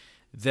chat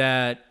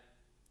that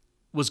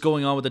was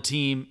going on with the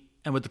team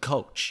and with the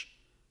coach.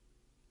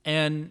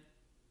 And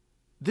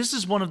this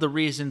is one of the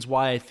reasons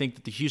why I think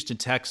that the Houston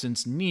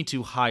Texans need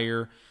to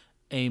hire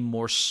a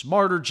more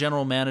smarter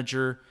general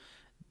manager,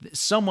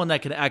 someone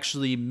that can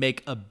actually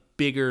make a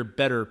bigger,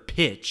 better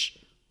pitch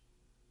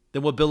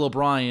than what Bill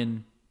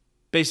O'Brien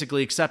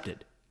basically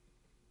accepted.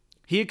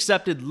 He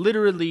accepted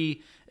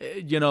literally,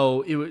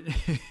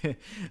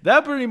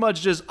 that pretty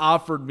much just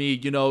offered me,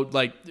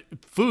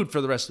 food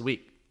for the rest of the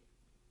week.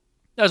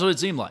 That's what it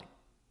seemed like.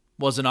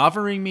 wasn't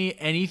offering me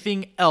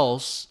anything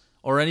else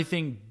or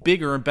anything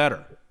bigger and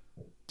better.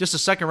 Just a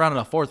second round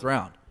and a fourth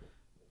round.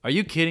 Are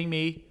you kidding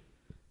me?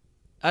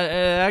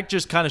 That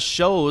just kind of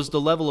shows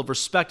the level of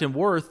respect and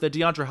worth that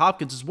DeAndre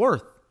Hopkins is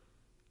worth.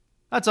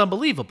 That's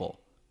unbelievable.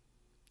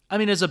 I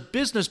mean, as a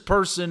business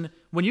person,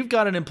 when you've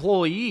got an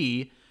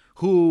employee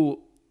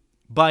who,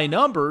 by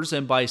numbers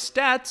and by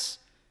stats,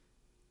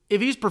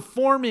 if he's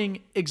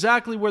performing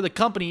exactly where the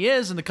company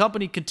is and the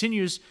company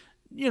continues,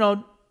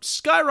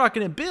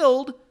 skyrocket and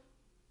build,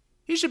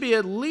 he should be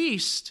at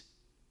least,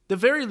 the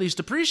very least,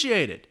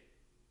 appreciated.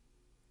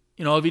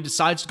 If he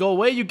decides to go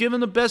away, you give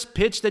him the best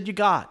pitch that you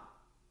got,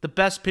 the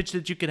best pitch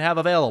that you can have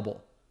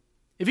available.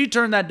 If you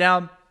turn that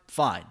down,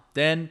 fine.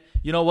 Then,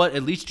 you know what?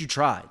 At least you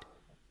tried.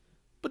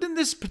 But in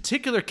this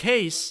particular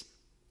case,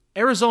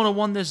 Arizona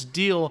won this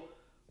deal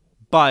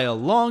by a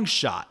long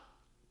shot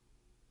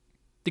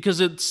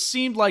because it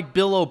seemed like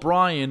Bill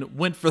O'Brien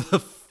went for the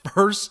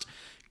first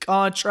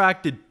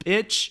contracted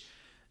pitch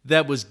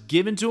that was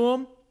given to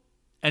him,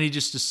 and he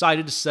just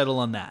decided to settle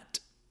on that.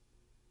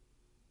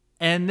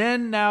 And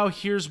then now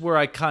here's where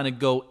I kind of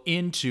go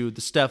into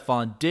the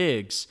Stefon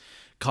Diggs,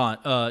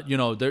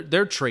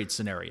 their trade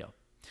scenario.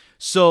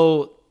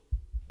 So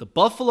the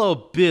Buffalo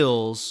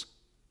Bills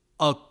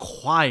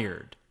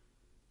acquired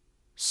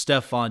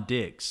Stefon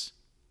Diggs,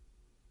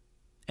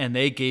 and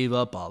they gave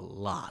up a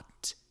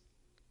lot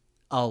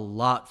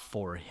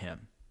for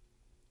him.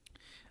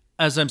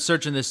 As I'm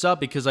searching this up,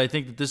 because I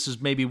think that this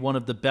is maybe one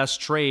of the best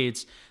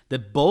trades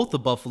that both the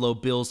Buffalo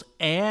Bills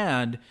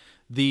and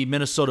the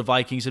Minnesota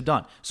Vikings have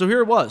done. So here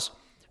it was.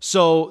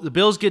 So the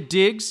Bills get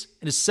Diggs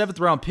and a 7th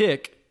round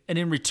pick, and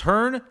in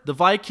return, the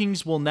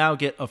Vikings will now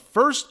get a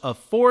 1st, a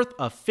 4th,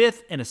 a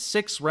 5th, and a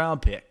 6th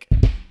round pick.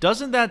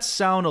 Doesn't that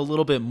sound a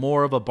little bit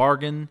more of a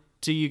bargain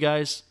to you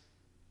guys?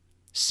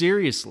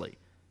 Seriously.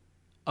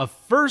 A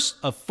 1st,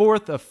 a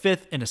 4th, a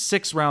 5th, and a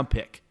 6th round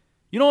pick.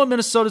 You know what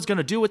Minnesota's going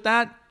to do with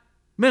that?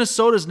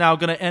 Minnesota's now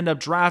going to end up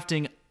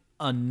drafting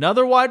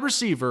another wide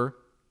receiver,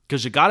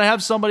 because you got to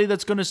have somebody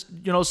that's going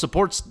to,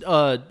 support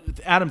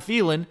Adam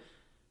Thielen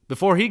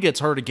before he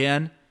gets hurt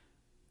again.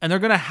 And they're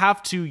going to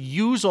have to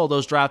use all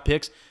those draft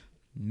picks,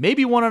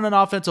 maybe one on an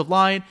offensive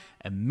line,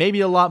 and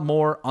maybe a lot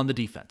more on the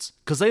defense,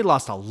 because they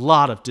lost a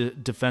lot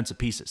of defensive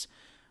pieces.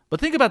 But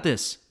think about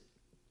this.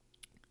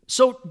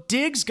 So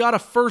Diggs got a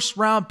 1st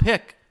round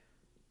pick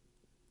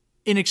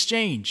in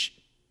exchange.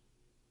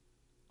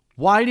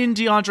 Why didn't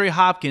DeAndre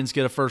Hopkins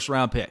get a 1st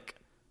round pick?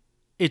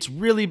 It's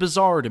really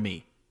bizarre to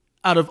me.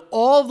 Out of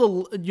all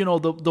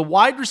the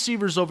wide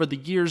receivers over the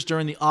years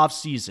during the off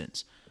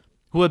seasons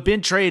who have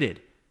been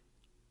traded,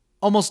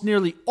 almost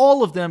nearly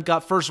all of them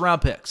got 1st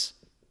round picks,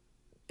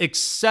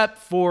 except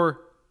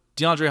for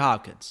DeAndre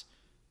Hopkins.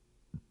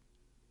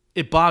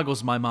 It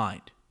boggles my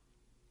mind.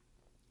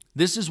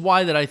 This is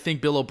why that I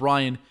think Bill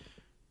O'Brien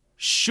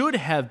should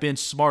have been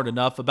smart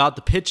enough about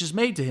the pitches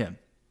made to him.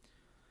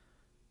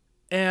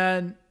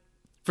 And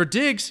for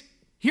Diggs,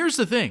 here's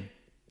the thing.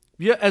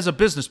 As a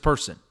business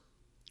person,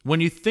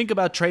 when you think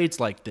about trades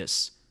like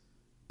this,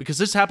 because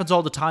this happens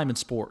all the time in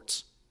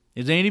sports,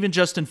 it ain't even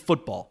just in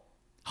football.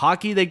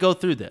 Hockey, they go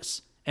through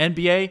this.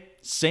 NBA,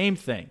 same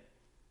thing.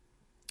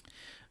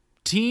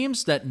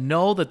 Teams that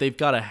know that they've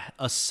got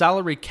a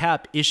salary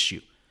cap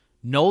issue,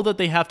 know that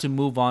they have to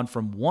move on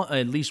from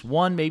at least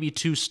one, maybe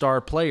 2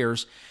 star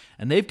players,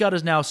 and they've got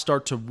to now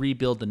start to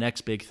rebuild the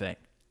next big thing,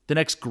 the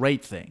next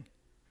great thing.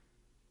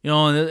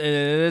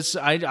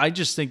 I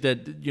just think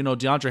that,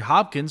 DeAndre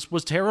Hopkins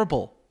was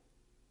terrible.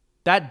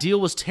 That deal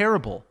was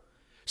terrible.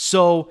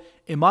 So,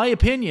 in my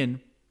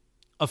opinion,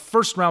 a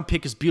 1st round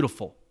pick is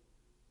beautiful,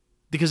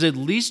 because at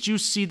least you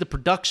see the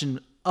production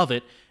of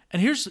it.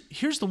 And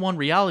here's the one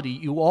reality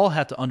you all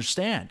have to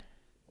understand,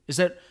 is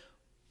that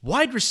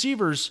wide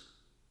receivers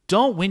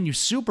don't win you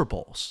Super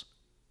Bowls.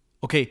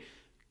 Okay,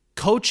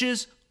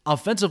 coaches,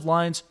 offensive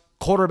lines,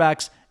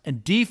 quarterbacks,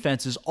 and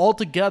defenses all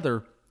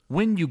together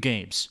win you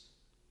games.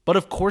 But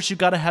of course, you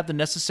got to have the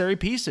necessary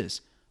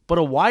pieces. But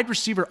a wide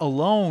receiver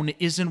alone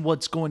isn't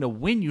what's going to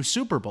win you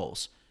Super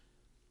Bowls.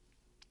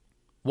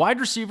 Wide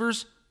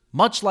receivers,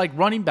 much like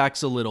running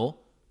backs a little,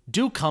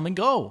 do come and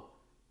go,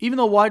 even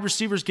though wide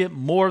receivers get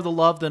more of the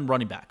love than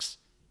running backs.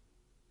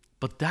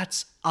 But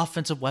that's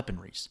offensive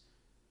weaponries.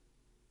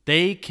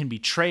 They can be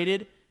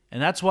traded,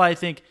 and that's why I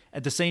think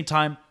at the same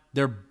time,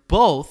 they're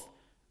both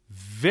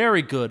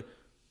very good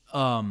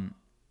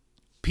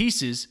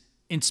pieces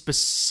in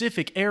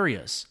specific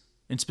areas,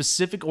 in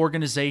specific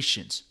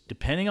organizations,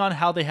 depending on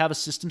how they have a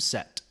system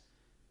set.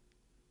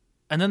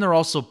 And then they're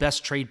also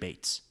best trade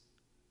baits.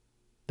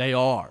 They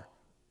are.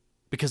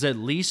 Because at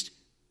least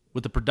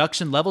with the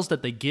production levels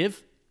that they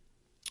give,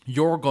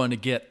 you're going to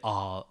get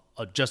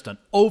just an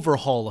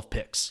overhaul of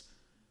picks.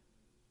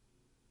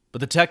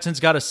 But the Texans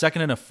got a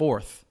 2nd and a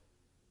 4th.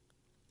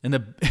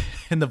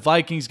 And the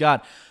Vikings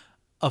got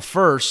a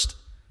 1st.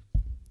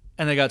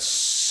 And they got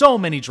so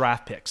many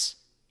draft picks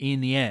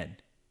in the end.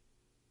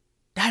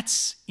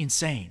 That's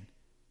insane.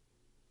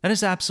 That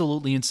is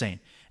absolutely insane.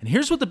 And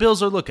here's what the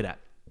Bills are looking at.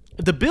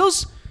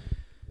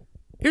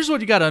 Here's what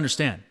you got to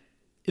understand.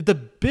 If the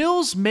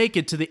Bills make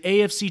it to the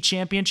AFC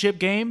Championship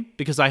game,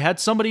 because I had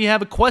somebody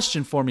have a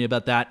question for me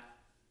about that,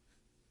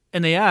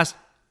 and they asked,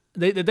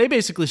 they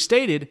basically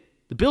stated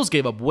the Bills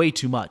gave up way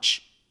too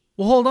much.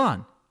 Well, hold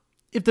on.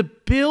 If the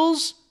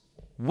Bills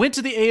went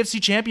to the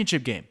AFC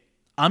Championship game,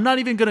 I'm not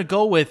even going to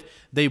go with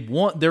they're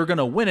going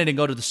to win it and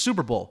go to the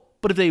Super Bowl.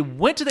 But if they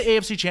went to the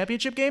AFC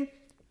Championship game,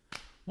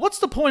 what's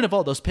the point of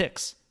all those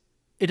picks?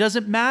 It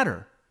doesn't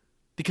matter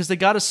because they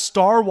got a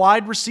star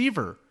wide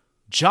receiver.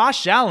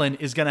 Josh Allen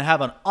is going to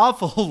have an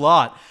awful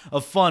lot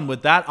of fun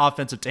with that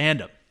offensive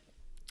tandem.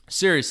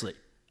 Seriously,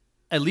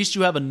 at least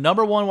you have a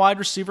number one wide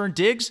receiver in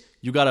Diggs.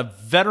 You got a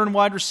veteran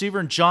wide receiver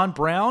in John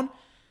Brown.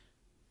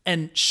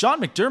 And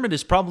Sean McDermott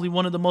is probably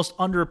one of the most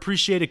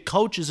underappreciated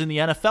coaches in the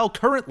NFL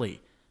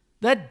currently.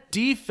 That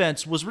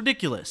defense was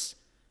ridiculous.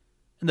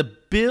 And the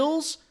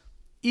Bills,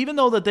 even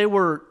though that they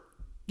were,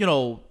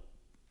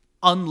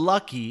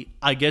 unlucky,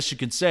 I guess you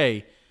could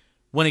say,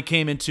 when it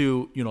came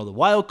into, the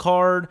wild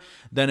card,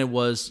 then it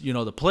was,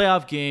 the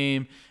playoff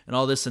game and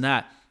all this and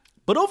that.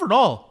 But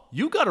overall,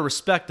 you got to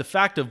respect the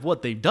fact of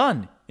what they've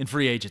done in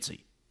free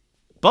agency.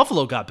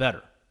 Buffalo got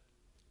better.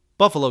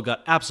 Buffalo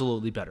got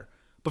absolutely better.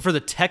 But for the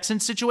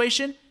Texans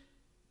situation,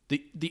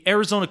 the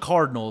Arizona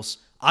Cardinals,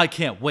 I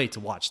can't wait to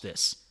watch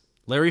this.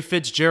 Larry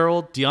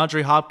Fitzgerald,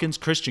 DeAndre Hopkins,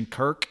 Christian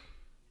Kirk.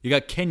 You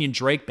got Kenyon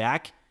Drake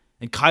back.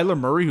 And Kyler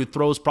Murray, who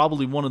throws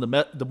probably one of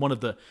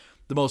the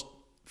most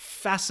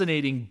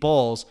fascinating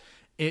balls,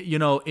 in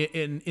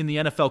the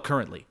NFL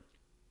currently.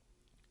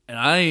 And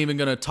I ain't even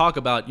going to talk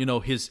about,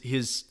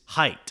 his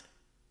height.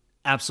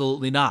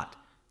 Absolutely not.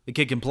 The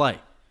kid can play.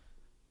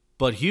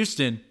 But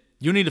Houston,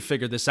 you need to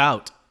figure this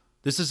out.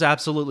 This is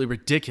absolutely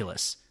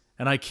ridiculous.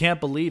 And I can't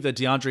believe that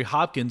DeAndre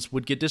Hopkins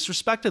would get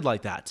disrespected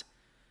like that.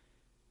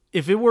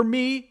 If it were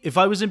me, if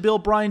I was in Bill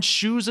O'Brien's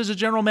shoes as a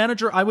general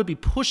manager, I would be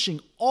pushing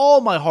all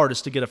my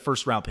hardest to get a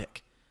first-round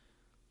pick.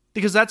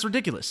 Because that's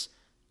ridiculous.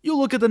 You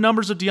look at the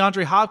numbers of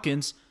DeAndre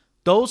Hopkins,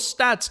 those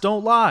stats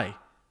don't lie.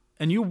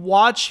 And you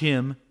watch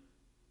him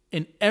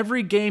in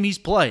every game he's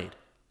played.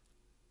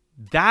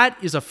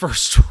 That is a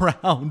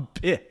first-round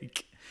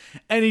pick.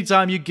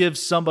 Anytime you give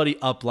somebody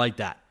up like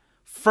that.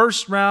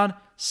 First round,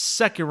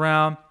 second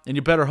round, and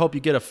you better hope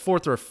you get a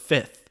fourth or a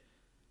fifth.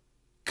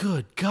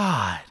 Good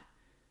God.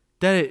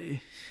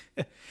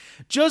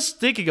 Just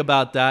thinking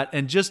about that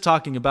and just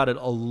talking about it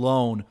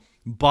alone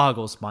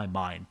boggles my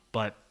mind.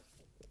 But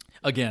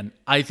again,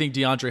 I think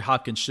DeAndre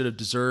Hopkins should have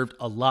deserved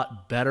a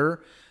lot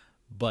better,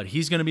 but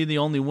he's going to be the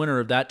only winner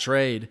of that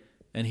trade,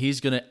 and he's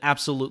going to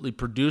absolutely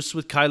produce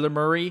with Kyler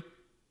Murray,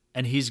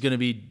 and he's going to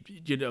be,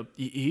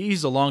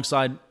 he's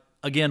alongside,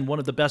 again, one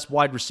of the best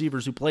wide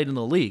receivers who played in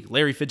the league,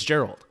 Larry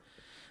Fitzgerald.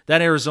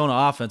 That Arizona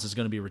offense is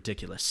going to be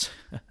ridiculous.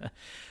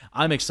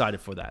 I'm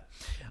excited for that.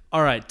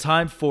 All right,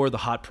 time for the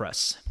hot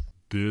press.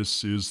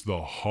 This is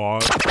the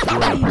hot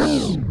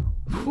press.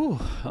 Whew,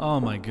 oh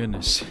my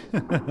goodness.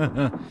 It's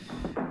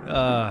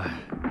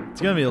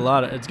gonna be a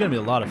lot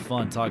of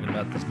fun talking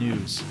about this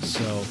news.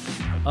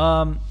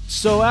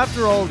 So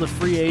after all the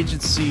free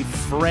agency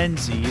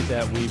frenzy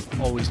that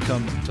we've always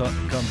come to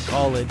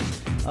call it,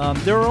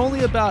 there are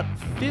only about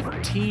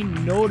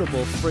 15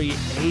 notable free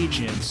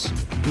agents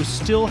who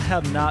still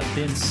have not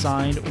been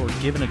signed or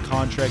given a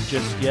contract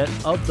just yet.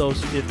 Of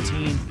those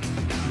 15,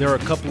 there are a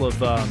couple of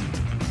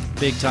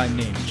big-time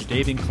names: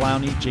 Jadeveon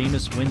Clowney,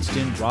 Jameis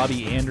Winston,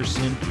 Robbie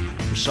Anderson,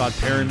 Rashad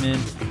Perriman,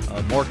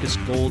 Marcus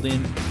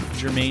Golden,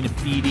 Jermaine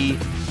Afidi,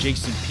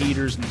 Jason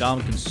Peters,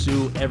 Ndamukong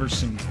Suh,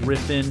 Everson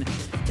Griffin,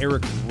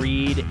 Eric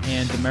Reed,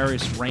 and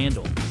Demarius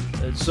Randall.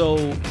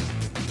 So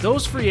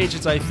those free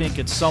agents, I think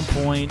at some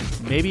point,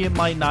 maybe it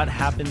might not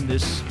happen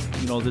this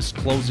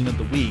closing of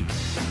the week,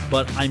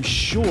 but I'm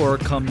sure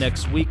come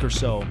next week or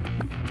so,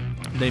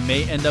 they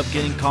may end up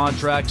getting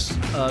contracts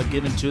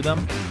given to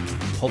them.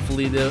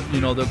 Hopefully they'll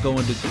go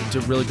into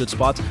really good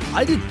spots.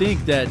 I did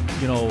think that,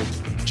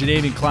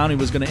 Jadeveon Clowney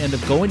was going to end up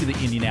going to the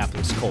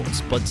Indianapolis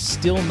Colts, but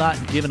still not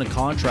given a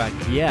contract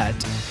yet.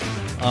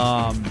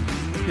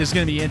 Is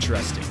going to be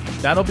interesting.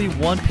 That'll be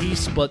one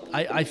piece, but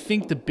I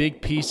think the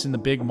big piece in the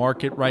big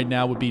market right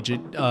now would be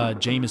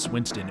Jameis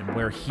Winston and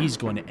where he's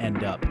going to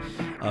end up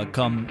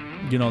come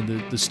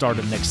the start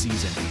of next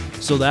season.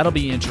 So that'll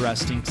be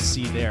interesting to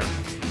see there.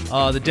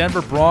 The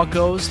Denver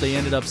Broncos, they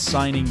ended up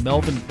signing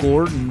Melvin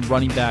Gordon,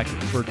 running back,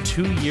 for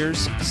 2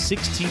 years,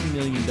 $16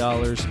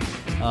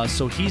 million.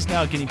 So he's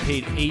now getting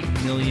paid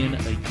 $8 million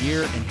a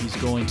year, and he's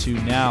going to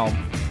now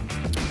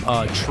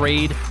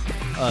trade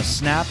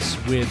snaps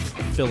with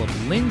Philip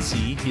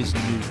Lindsay, his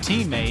new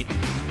teammate.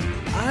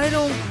 I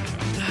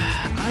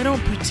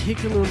don't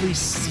particularly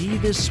see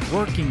this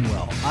working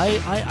well.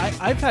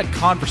 I've had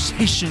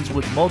conversations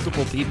with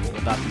multiple people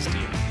about this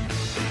deal.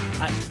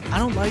 I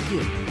don't like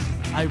it.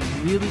 I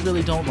really,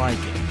 really don't like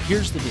it.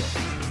 Here's the deal.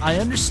 I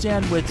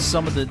understand with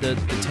some of the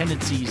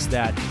tendencies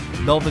that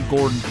Melvin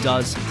Gordon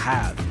does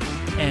have.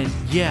 And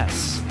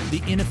yes,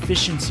 the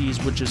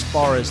inefficiencies, which as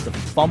far as the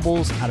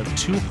fumbles out of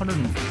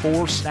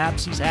 204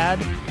 snaps he's had,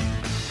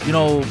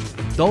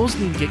 those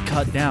need to get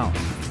cut down.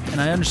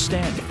 And I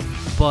understand it.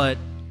 But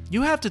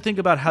you have to think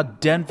about how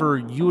Denver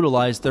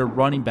utilized their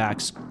running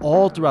backs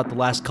all throughout the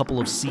last couple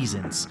of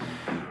seasons.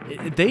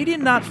 They did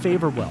not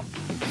favor well.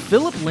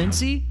 Phillip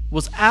Lindsay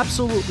was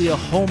absolutely a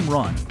home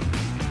run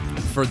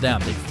for them.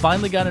 They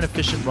finally got an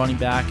efficient running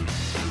back.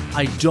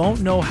 I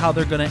don't know how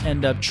they're going to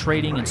end up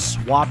trading and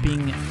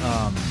swapping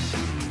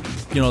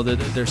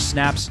their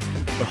snaps,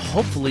 but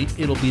hopefully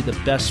it'll be the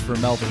best for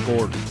Melvin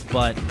Gordon.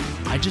 But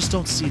I just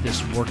don't see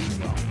this working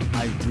well.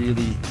 I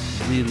really,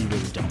 really,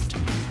 really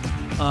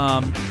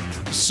don't.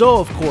 So,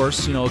 of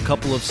course, a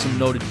couple of some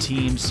noted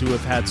teams who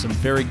have had some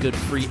very good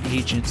free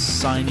agent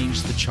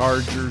signings, the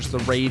Chargers, the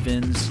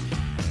Ravens,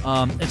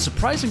 and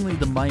surprisingly,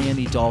 the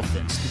Miami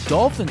Dolphins. The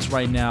Dolphins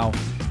right now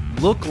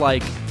look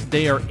like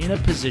they are in a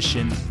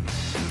position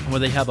where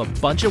they have a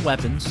bunch of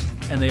weapons,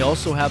 and they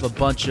also have a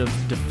bunch of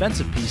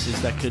defensive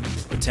pieces that could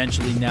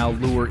potentially now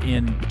lure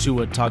in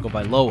Tua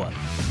Tagovailoa.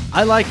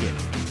 I like it.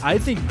 I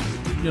think,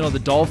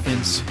 the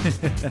Dolphins,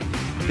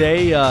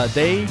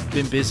 they've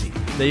been busy.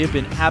 They have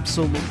been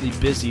absolutely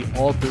busy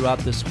all throughout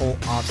this whole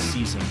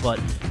offseason. But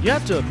you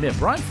have to admit,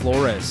 Brian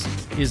Flores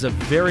is a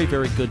very,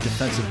 very good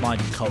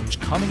defensive-minded coach.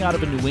 Coming out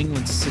of a New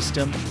England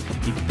system,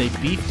 they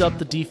beefed up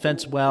the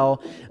defense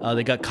well.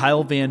 They got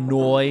Kyle Van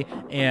Noy,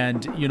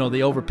 and,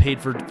 they overpaid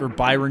for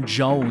Byron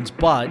Jones.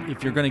 But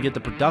if you're going to get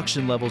the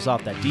production levels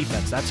off that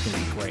defense, that's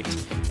going to be great.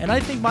 And I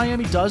think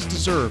Miami does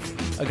deserve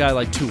a guy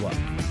like Tua.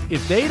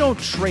 If they don't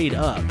trade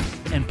up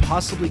and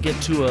possibly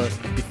get Tua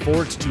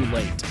before it's too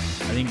late,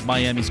 I think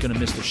Miami's going to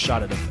miss their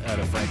shot at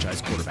a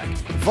franchise quarterback.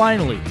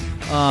 Finally,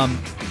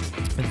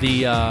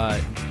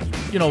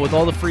 with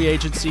all the free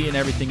agency and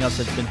everything else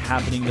that's been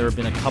happening, there have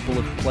been a couple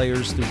of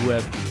players who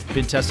have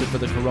been tested for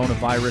the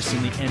coronavirus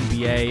in the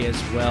NBA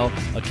as well.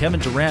 Kevin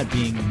Durant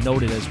being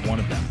noted as one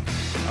of them.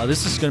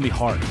 This is going to be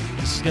hard.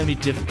 This is going to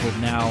be difficult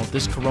now.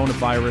 This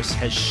coronavirus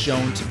has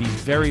shown to be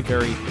very,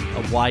 very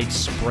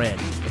widespread.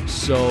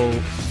 So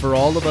for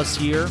all of us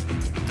here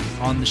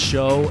on the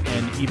show,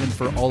 and even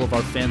for all of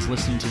our fans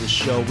listening to the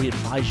show, we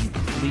advise you,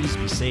 please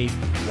be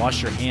safe,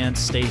 wash your hands,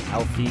 stay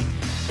healthy,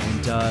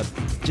 and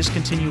just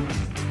continue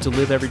to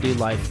live everyday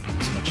life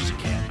as much as you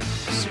can.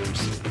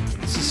 Seriously,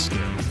 this is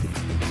scary.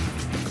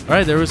 All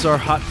right, there was our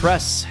hot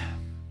press.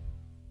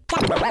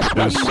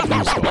 This is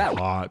the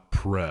hot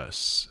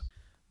press.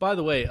 By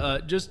the way,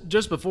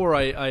 just before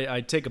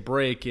I take a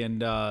break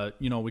and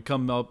we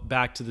come up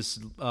back to this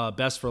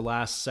best for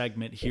last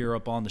segment here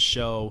up on the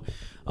show,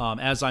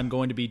 as I'm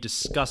going to be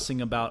discussing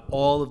about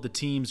all of the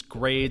team's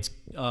grades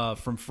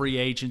from free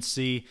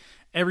agency.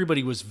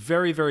 Everybody was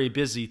very, very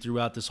busy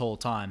throughout this whole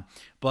time,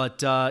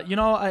 but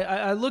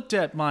I looked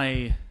at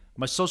my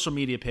social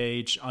media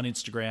page on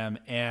Instagram,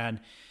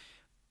 and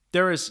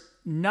there is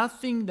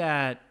nothing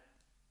that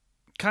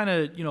kind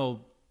of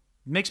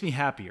makes me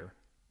happier,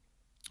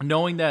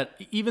 knowing that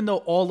even though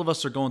all of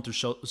us are going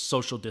through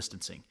social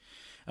distancing,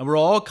 and we're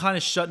all kind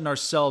of shutting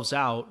ourselves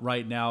out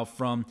right now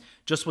from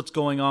just what's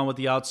going on with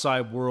the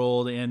outside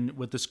world and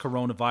with this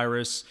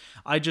coronavirus,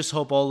 I just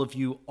hope all of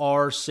you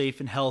are safe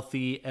and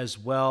healthy as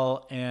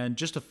well, and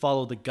just to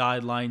follow the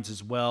guidelines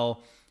as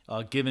well,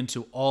 given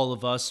to all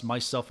of us,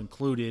 myself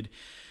included.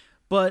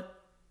 But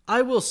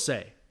I will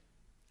say,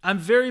 I'm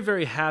very,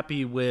 very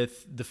happy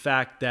with the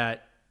fact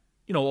that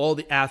all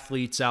the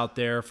athletes out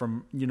there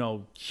from,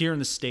 here in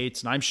the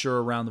States, and I'm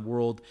sure around the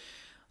world,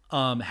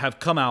 have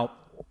come out.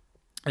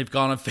 They've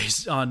gone on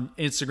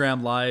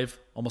Instagram Live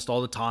almost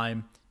all the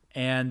time,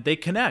 and they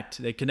connect.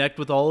 They connect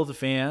with all of the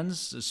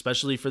fans,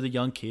 especially for the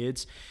young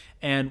kids.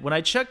 And when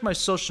I check my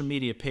social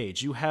media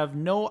page, you have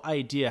no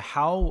idea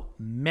how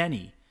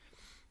many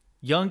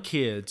young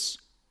kids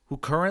who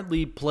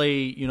currently play,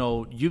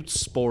 youth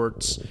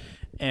sports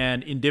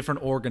and in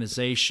different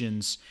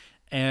organizations,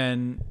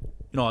 and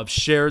I've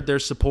shared their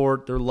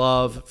support, their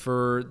love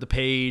for the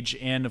page,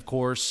 and of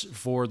course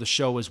for the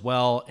show as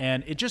well.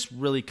 And it just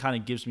really kind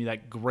of gives me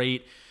that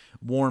great,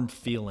 warm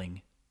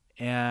feeling.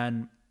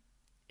 And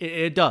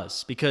it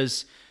does,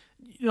 because,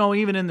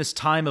 even in this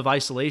time of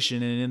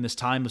isolation and in this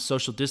time of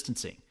social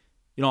distancing,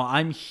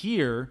 I'm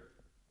here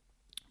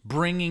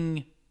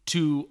bringing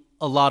to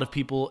a lot of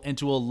people and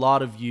to a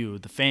lot of you,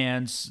 the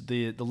fans,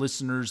 the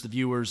listeners, the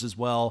viewers as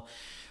well,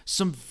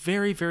 some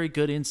very, very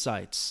good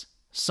insights.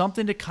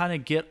 Something to kind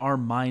of get our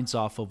minds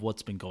off of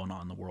what's been going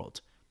on in the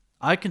world.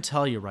 I can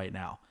tell you right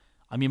now,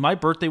 my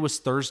birthday was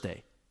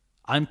Thursday.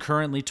 I'm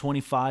currently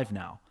 25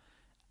 now,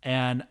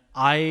 and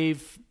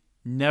I've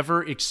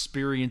never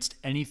experienced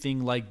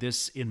anything like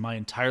this in my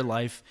entire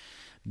life,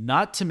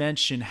 not to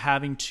mention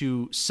having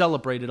to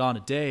celebrate it on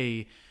a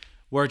day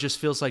where it just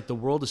feels like the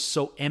world is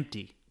so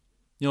empty.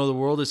 The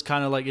world is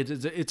kind of like,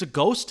 it's a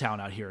ghost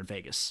town out here in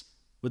Vegas.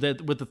 With the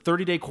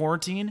 30-day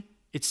quarantine,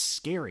 it's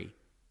scary.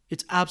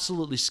 It's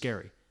absolutely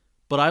scary.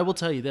 But I will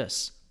tell you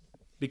this,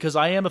 because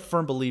I am a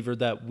firm believer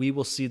that we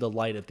will see the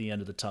light at the end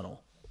of the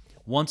tunnel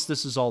once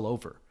this is all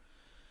over.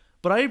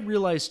 But I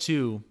realize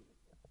too,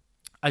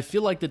 I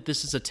feel like that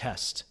this is a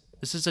test.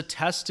 This is a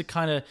test to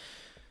kind of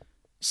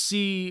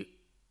see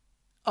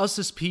us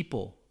as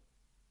people,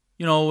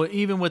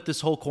 even with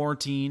this whole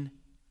quarantine,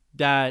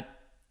 that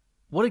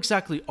what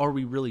exactly are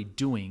we really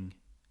doing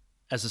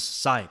as a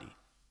society?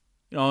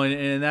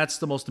 And that's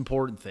the most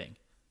important thing.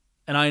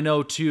 And I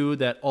know too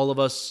that all of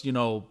us,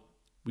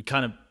 we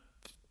kind of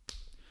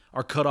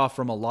are cut off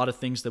from a lot of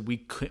things that we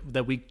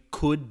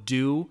could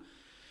do.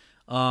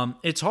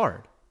 It's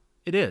hard.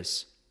 It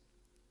is.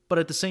 But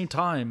at the same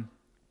time,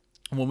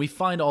 when we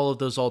find all of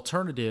those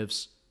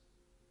alternatives,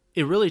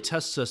 it really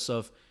tests us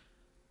of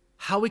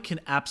how we can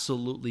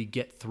absolutely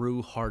get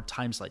through hard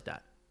times like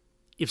that.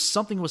 If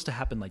something was to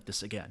happen like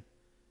this again.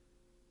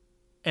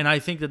 And I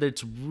think that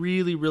it's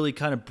really, really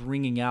kind of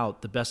bringing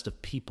out the best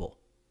of people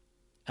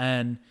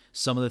and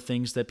some of the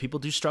things that people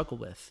do struggle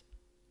with.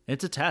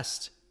 It's a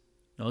test.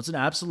 It's an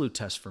absolute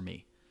test for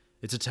me.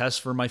 It's a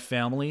test for my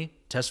family,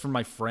 test for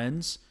my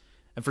friends,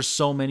 and for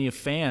so many of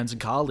fans and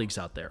colleagues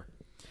out there.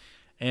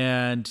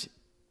 And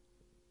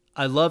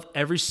I love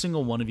every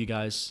single one of you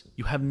guys.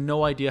 You have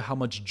no idea how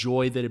much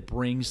joy that it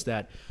brings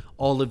that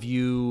all of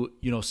you,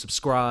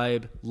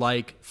 subscribe,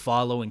 like,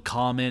 follow, and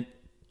comment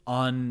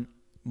on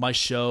my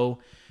show.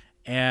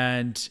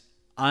 And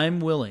I'm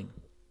willing,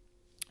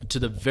 to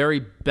the very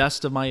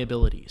best of my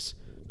abilities,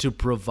 to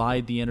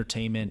provide the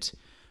entertainment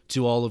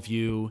to all of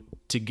you,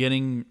 to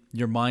getting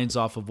your minds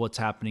off of what's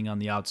happening on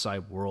the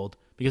outside world.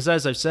 Because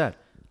as I've said,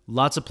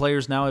 lots of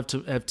players now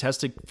have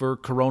tested for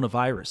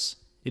coronavirus.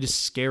 It is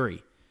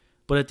scary.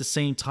 But at the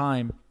same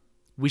time,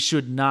 we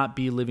should not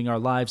be living our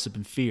lives up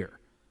in fear.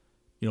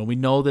 We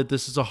know that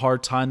this is a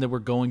hard time that we're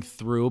going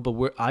through,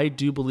 but I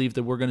do believe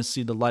that we're going to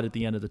see the light at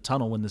the end of the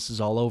tunnel when this is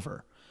all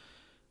over.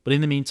 But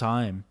in the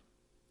meantime,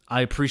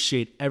 I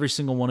appreciate every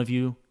single one of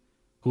you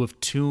who have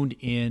tuned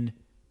in.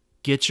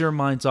 Get your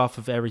minds off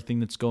of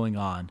everything that's going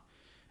on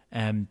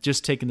and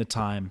just taking the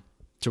time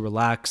to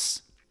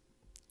relax.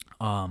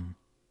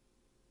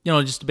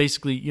 Just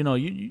basically,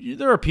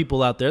 there are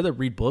people out there that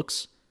read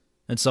books,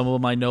 and some of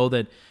them I know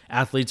that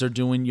athletes are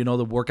doing,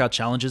 the workout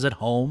challenges at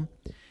home,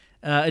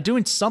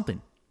 doing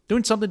something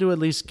to at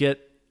least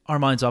get our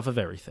minds off of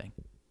everything.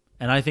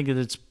 And I think that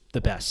it's the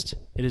best.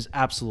 It is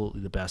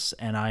absolutely the best.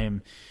 And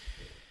I'm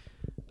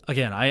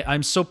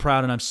so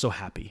proud and I'm so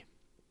happy.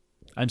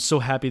 I'm so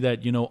happy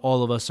that,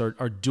 all of us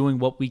are doing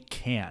what we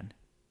can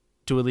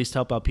to at least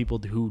help out people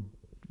who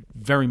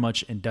very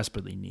much and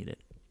desperately need it.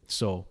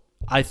 So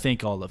I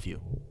thank all of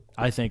you.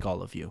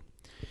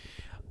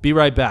 Be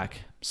right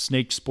back.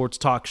 Snake Sports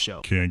Talk Show.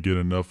 Can't get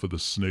enough of the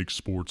Snake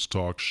Sports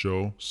Talk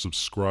Show?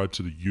 Subscribe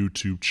to the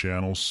YouTube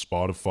channel,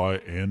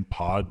 Spotify, and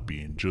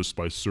Podbean just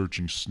by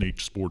searching Snake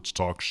Sports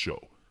Talk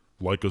Show.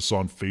 Like us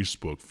on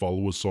Facebook,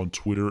 follow us on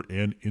Twitter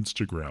and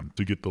Instagram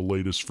to get the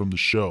latest from the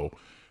show,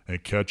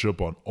 and catch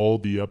up on all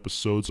the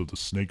episodes of the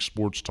Snake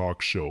Sports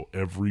Talk Show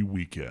every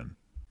weekend.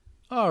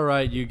 All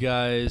right, you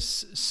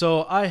guys.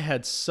 So I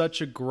had such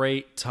a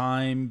great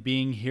time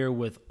being here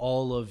with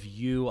all of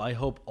you. I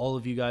hope all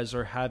of you guys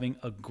are having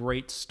a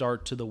great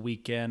start to the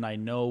weekend. I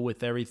know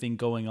with everything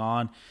going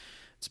on,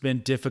 it's been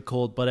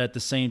difficult, but at the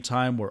same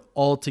time, we're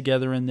all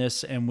together in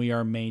this and we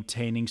are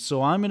maintaining.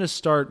 So I'm going to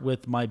start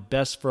with my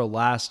best for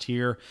last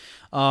here.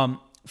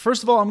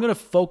 First of all, I'm going to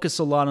focus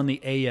a lot on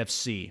the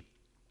AFC.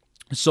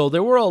 So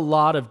there were a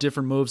lot of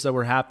different moves that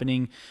were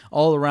happening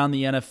all around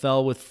the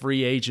NFL with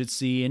free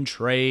agency and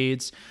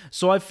trades.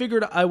 So I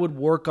figured I would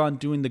work on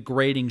doing the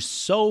grading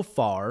so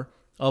far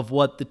of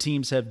what the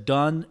teams have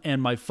done,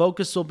 and my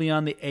focus will be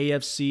on the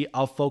AFC.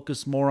 I'll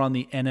focus more on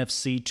the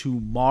NFC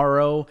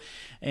tomorrow,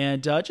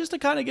 and just to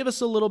kind of give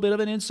us a little bit of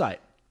an insight.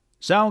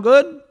 Sound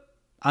good?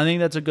 I think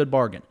that's a good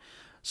bargain.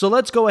 So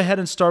let's go ahead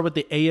and start with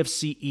the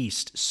AFC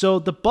East. So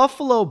the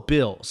Buffalo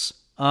Bills,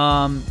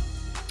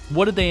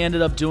 what did they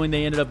ended up doing?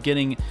 They ended up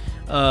getting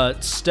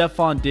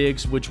Stephon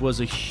Diggs, which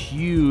was a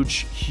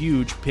huge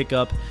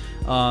pickup,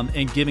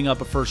 and giving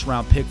up a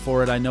first-round pick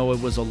for it. I know it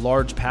was a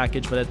large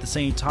package, but at the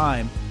same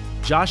time,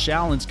 Josh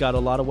Allen's got a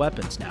lot of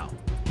weapons now.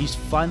 He's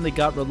finally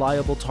got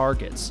reliable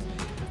targets.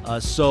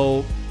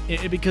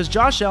 Because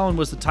Josh Allen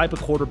was the type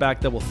of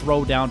quarterback that will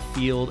throw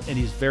downfield, and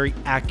he's very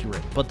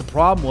accurate. But the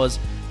problem was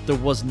there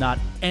was not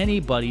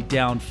anybody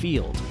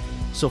downfield.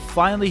 So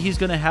finally, he's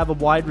going to have a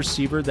wide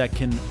receiver that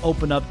can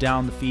open up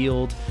down the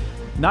field.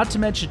 Not to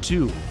mention,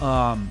 too,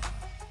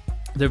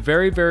 they're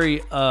very,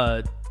 very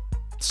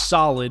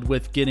solid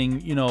with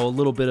getting, a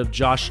little bit of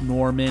Josh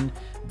Norman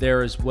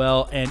there as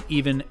well, and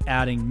even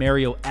adding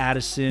Mario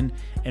Addison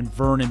and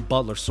Vernon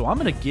Butler. So I'm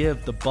going to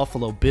give the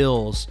Buffalo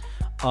Bills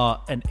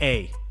an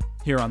A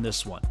here on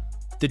this one.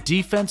 The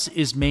defense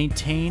is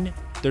maintained.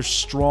 They're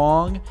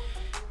strong,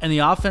 and the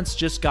offense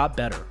just got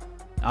better.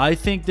 I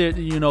think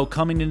that,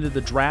 coming into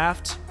the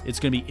draft, it's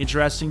going to be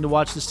interesting to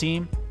watch this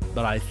team,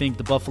 but I think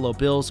the Buffalo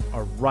Bills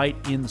are right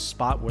in the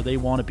spot where they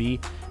want to be,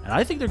 and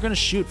I think they're going to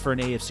shoot for an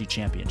AFC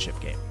championship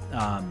game.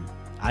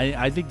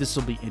 I think this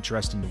will be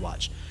interesting to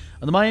watch.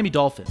 And the Miami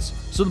Dolphins.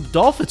 So the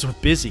Dolphins were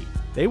busy.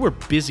 They were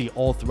busy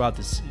all throughout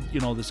this,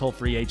 this whole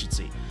free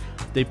agency.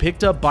 They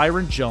picked up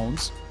Byron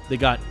Jones. They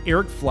got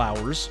Eric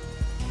Flowers,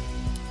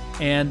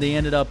 and they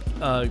ended up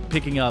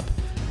picking up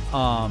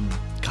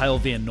Kyle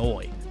Van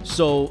Noy.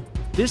 So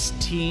this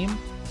team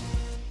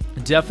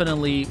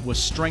definitely was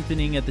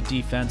strengthening at the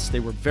defense. They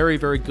were very,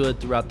 very good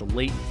throughout the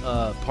late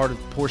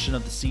portion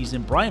of the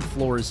season. Brian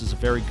Flores is a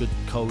very good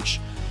coach.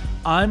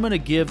 I'm going to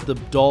give the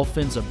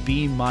Dolphins a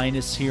B-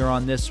 here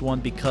on this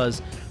one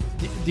because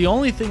the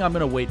only thing I'm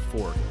going to wait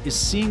for is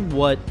seeing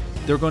what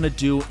they're going to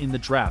do in the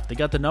draft. They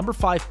got the number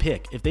 5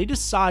 pick. If they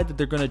decide that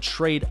they're going to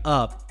trade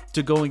up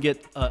to go and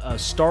get a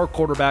star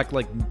quarterback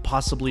like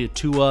possibly a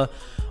Tua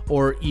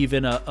or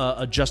even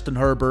a Justin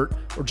Herbert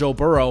or Joe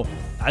Burrow,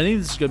 I think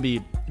this is going to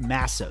be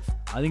massive.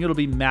 I think it'll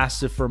be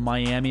massive for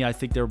Miami. I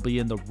think they'll be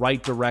in the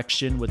right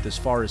direction with as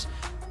far as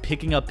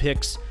picking up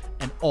picks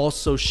and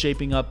also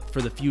shaping up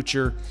for the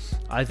future.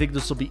 I think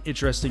this will be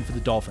interesting for the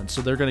Dolphins,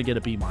 so they're going to get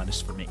a B-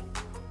 for me.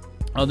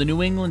 The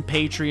New England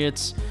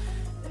Patriots,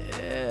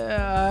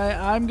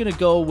 I'm going to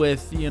go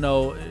with,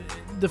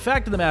 the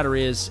fact of the matter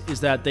is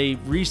that they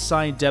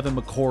re-signed Devin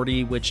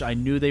McCourty, which I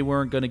knew they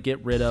weren't going to get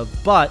rid of,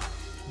 but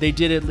they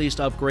did at least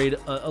upgrade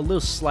a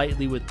little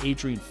slightly with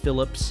Adrian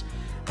Phillips,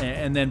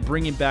 and then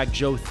bringing back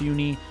Joe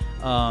Thuney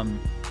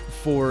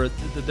for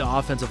the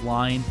offensive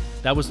line.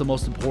 That was the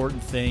most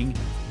important thing.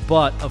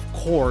 But, of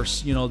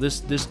course,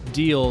 this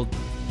deal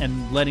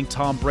and letting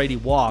Tom Brady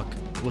walk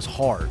was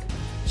hard.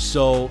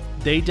 So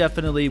they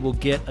definitely will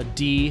get a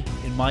D,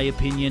 in my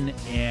opinion.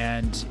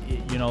 And,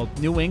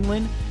 New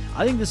England,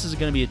 I think this is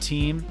going to be a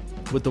team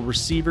with the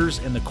receivers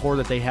and the core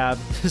that they have.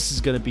 This is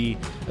going to be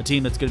a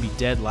team that's going to be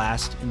dead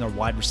last in their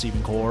wide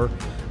receiving core.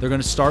 They're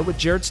going to start with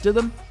Jarrett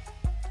Stidham.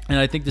 And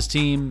I think this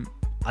team,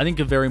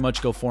 could very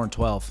much go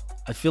 4-12.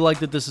 I feel like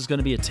that this is going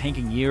to be a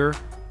tanking year.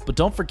 But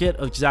don't forget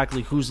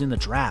exactly who's in the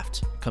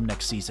draft come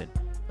next season.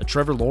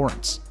 Trevor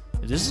Lawrence.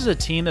 This is a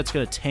team that's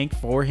going to tank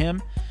for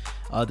him.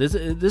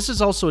 This is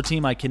also a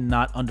team I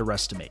cannot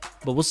underestimate.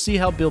 But we'll see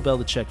how Bill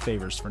Belichick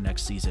favors for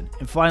next season.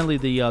 And finally,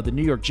 the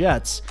New York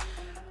Jets.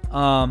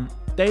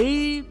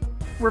 They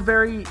were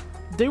very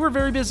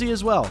busy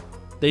as well.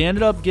 They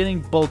ended up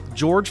getting both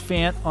George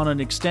Fant on an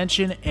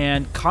extension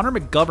and Connor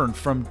McGovern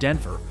from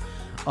Denver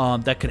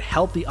that could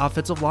help the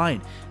offensive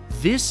line.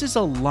 This is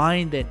a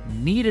line that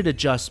needed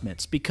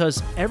adjustments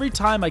because every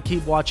time I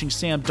keep watching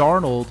Sam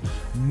Darnold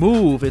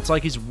move, it's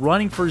like he's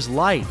running for his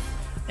life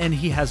and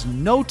he has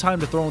no time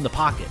to throw in the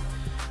pocket.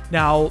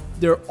 Now,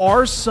 there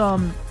are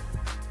some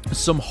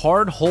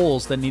hard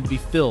holes that need to be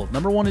filled.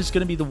 Number one is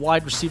going to be the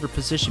wide receiver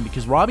position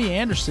because Robbie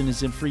Anderson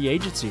is in free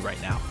agency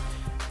right now.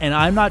 And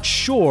I'm not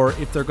sure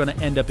if they're going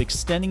to end up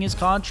extending his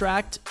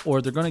contract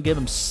or they're going to give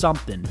him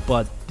something.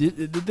 But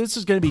this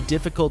is going to be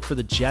difficult for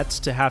the Jets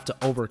to have to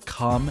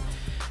overcome.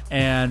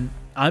 And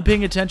I'm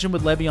paying attention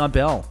with Le'Veon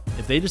Bell.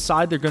 If they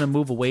decide they're going to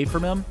move away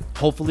from him,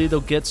 hopefully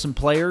they'll get some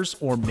players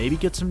or maybe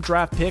get some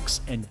draft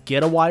picks and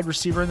get a wide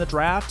receiver in the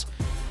draft.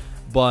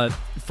 But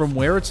from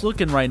where it's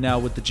looking right now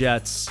with the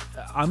Jets,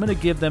 I'm going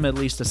to give them at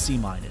least a C-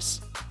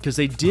 because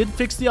they did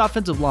fix the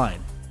offensive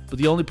line. But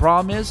the only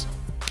problem is,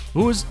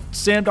 who is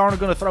Sam Darnold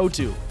going to throw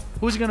to?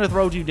 Who's he going to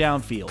throw to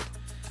downfield?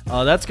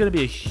 That's going to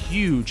be a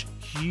huge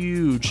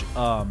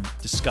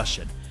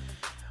discussion.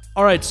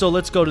 All right, so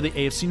let's go to the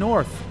AFC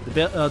North,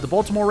 the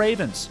Baltimore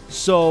Ravens.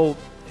 So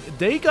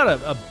they got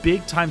a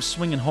big-time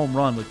swinging home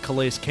run with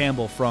Calais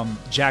Campbell from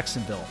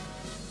Jacksonville.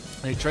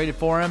 They traded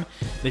for him.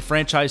 They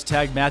franchise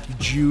tagged Matthew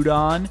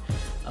Judon,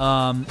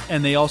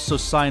 and they also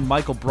signed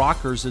Michael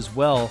Brockers as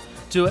well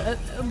to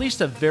at least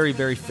a very,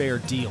 very fair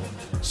deal.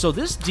 So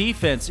this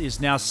defense is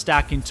now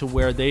stacking to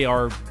where they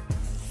are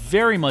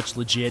very much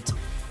legit,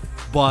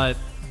 but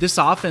this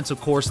offense,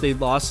 of course, they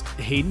lost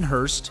Hayden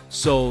Hurst,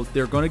 so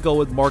they're going to go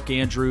with Mark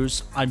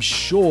Andrews. I'm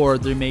sure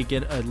they may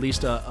get at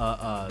least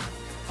a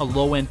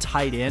low-end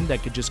tight end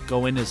that could just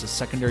go in as a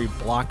secondary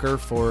blocker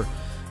for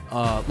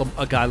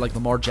a guy like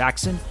Lamar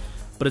Jackson.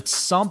 But at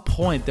some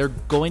point, they're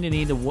going to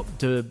need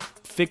to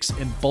fix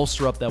and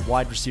bolster up that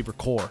wide receiver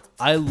core.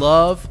 I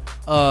love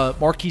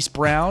Marquise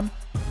Brown,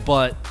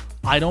 but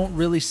I don't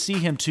really see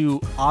him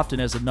too often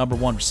as a number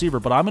one receiver.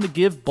 But I'm going to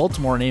give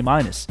Baltimore an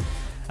A-.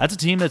 That's a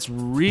team that's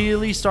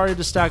really started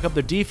to stack up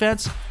their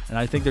defense, and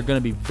I think they're going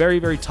to be very,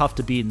 very tough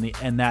to beat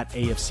in that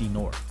AFC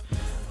North.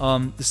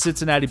 The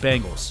Cincinnati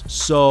Bengals.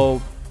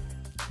 So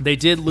they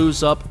did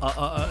lose up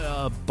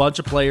a bunch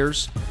of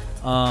players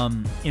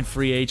in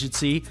free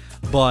agency,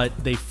 but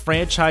they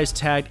franchise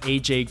tagged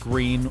A.J.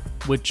 Green,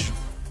 which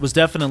was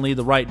definitely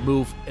the right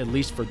move, at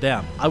least for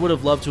them. I would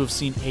have loved to have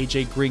seen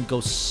A.J. Green go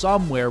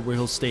somewhere where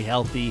he'll stay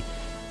healthy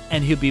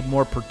and he'll be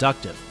more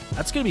productive.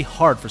 That's going to be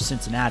hard for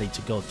Cincinnati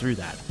to go through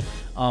that.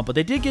 But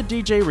they did get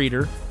DJ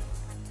Reader,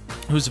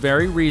 who's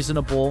very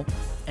reasonable.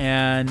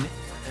 And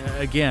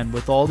again,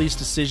 with all these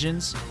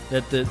decisions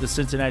that the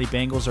Cincinnati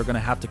Bengals are going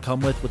to have to come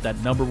with that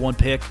number one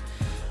pick,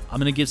 I'm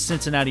going to give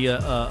Cincinnati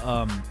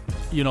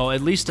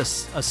at least a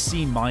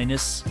C-.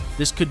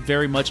 This could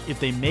very much, if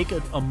they make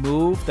a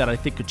move that I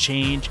think could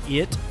change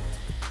it,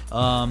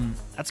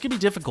 that's going to be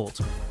difficult.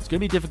 It's going to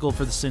be difficult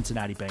for the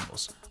Cincinnati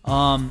Bengals.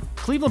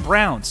 Cleveland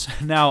Browns.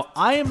 Now,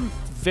 I am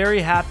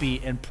very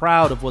happy and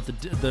proud of what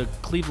the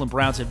Cleveland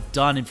Browns have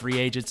done in free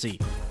agency.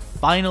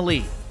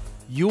 Finally,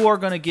 you are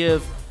going to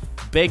give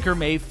Baker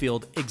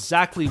Mayfield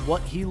exactly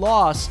what he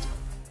lost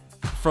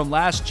from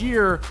last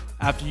year,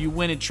 after you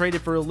went and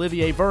traded for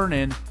Olivier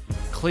Vernon,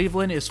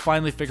 Cleveland is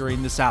finally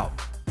figuring this out.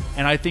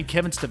 And I think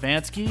Kevin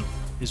Stefanski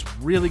is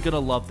really going to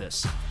love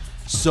this.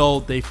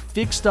 So they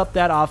fixed up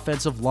that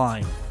offensive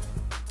line.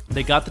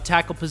 They got the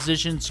tackle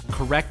positions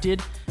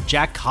corrected.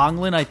 Jack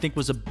Conklin, I think,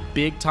 was a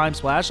big-time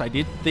splash. I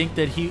did think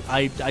that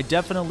I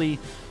definitely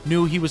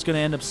knew he was going to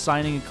end up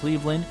signing in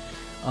Cleveland.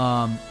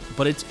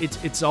 But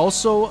it's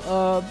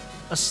also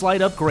a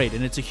slight upgrade,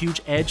 and it's a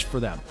huge edge for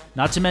them.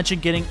 Not to mention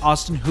getting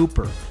Austin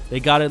Hooper. They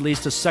got at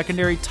least a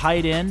secondary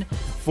tight end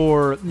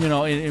for,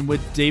 and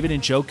with David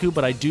Njoku,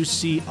 but I do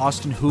see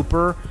Austin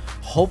Hooper.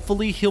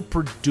 Hopefully he'll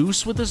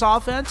produce with this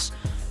offense,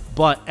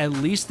 but at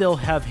least they'll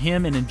have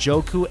him and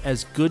Njoku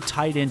as good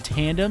tight end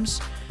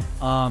tandems,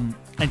 and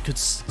could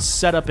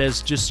set up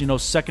as just,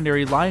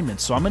 secondary linemen.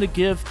 So I'm going to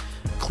give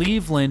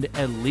Cleveland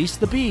at least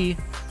the B,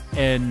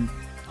 and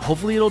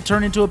hopefully it'll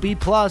turn into a B+,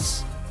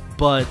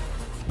 but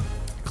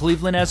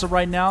Cleveland, as of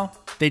right now,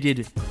 they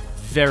did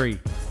very,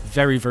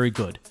 very, very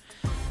good.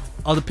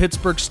 The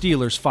Pittsburgh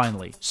Steelers,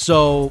 finally.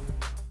 So,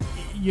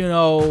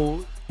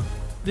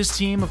 this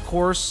team, of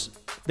course,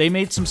 they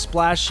made some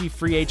splashy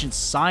free agent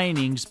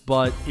signings,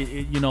 but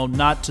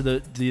not to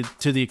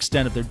the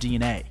extent of their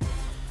DNA.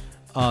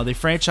 They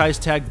franchise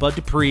tagged Bud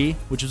Dupree,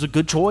 which was a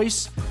good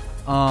choice.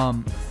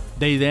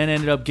 They then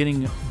ended up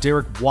getting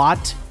Derek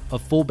Watt, a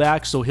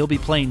fullback, so he'll be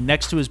playing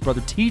next to his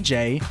brother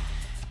TJ,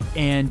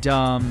 and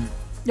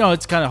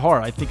it's kind of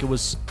hard. I think it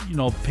was,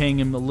 paying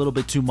him a little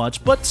bit too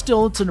much, but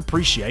still, it's an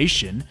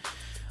appreciation.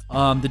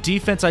 The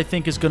defense, I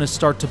think, is going to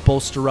start to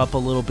bolster up a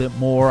little bit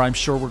more. I'm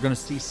sure we're going to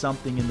see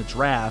something in the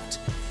draft,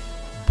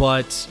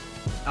 but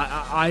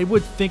I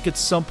would think at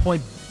some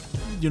point,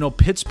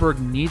 Pittsburgh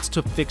needs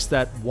to fix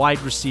that wide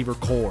receiver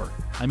core.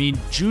 I mean,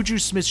 Juju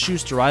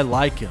Smith-Schuster, I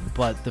like him,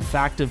 but the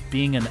fact of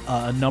being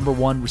a number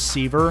one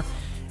receiver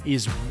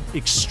is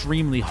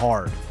extremely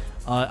hard.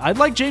 I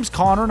like James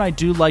Conner, and I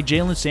do like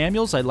Jalen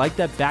Samuels. I like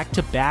that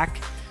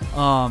back-to-back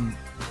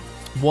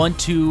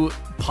 1-2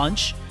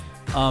 punch.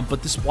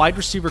 But this wide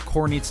receiver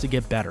core needs to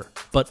get better.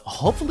 But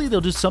hopefully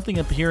they'll do something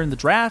up here in the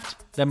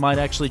draft that might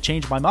actually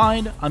change my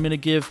mind. I'm going to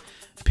give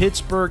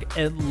Pittsburgh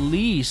at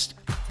least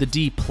the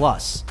D+.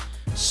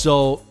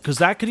 So, because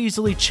that could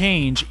easily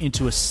change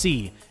into a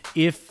C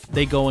if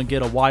they go and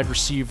get a wide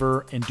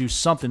receiver and do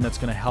something that's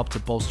going to help to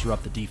bolster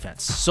up the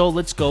defense. So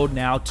let's go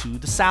now to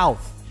the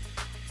South.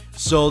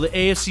 So the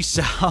AFC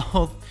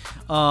South,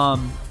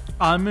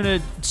 I'm going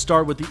to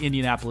start with the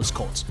Indianapolis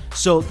Colts.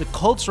 So the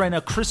Colts right now,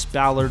 Chris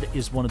Ballard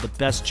is one of the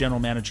best general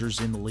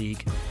managers in the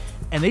league,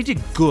 and they did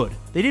good.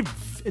 They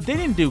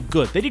didn't do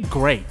good. They did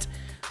great.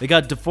 They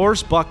got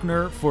DeForest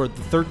Buckner for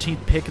the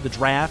 13th pick of the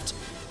draft,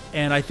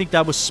 and I think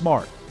that was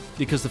smart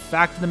because the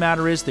fact of the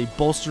matter is they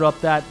bolstered up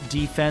that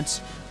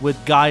defense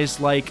with guys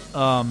like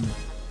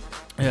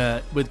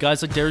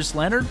Darius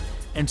Leonard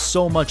and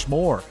so much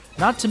more.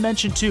 Not to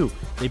mention, too,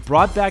 they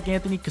brought back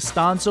Anthony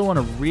Costanzo on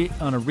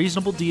a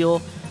reasonable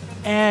deal,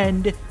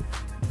 and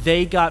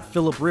they got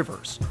Phillip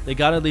Rivers. They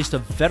got at least a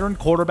veteran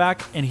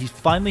quarterback, and he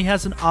finally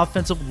has an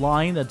offensive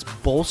line that's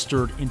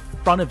bolstered in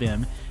front of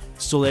him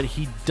so that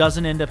he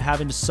doesn't end up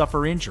having to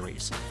suffer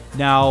injuries.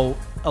 Now,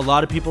 a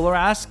lot of people are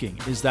asking,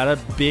 is that a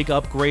big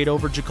upgrade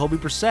over Jacoby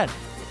Brissett?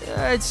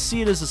 I'd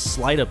see it as a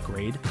slight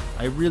upgrade.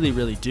 I really,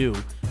 really do.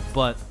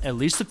 But at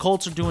least the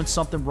Colts are doing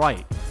something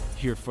right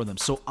here for them.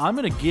 So I'm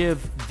going to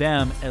give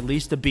them at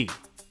least a B.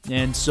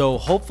 And so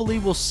hopefully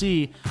we'll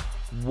see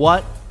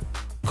what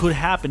could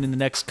happen in the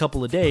next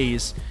couple of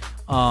days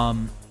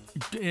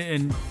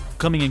and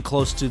coming in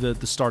close to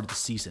the start of the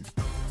season.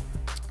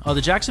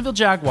 The Jacksonville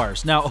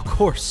Jaguars. Now, of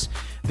course,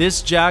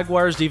 this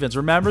Jaguars defense.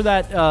 Remember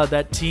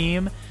that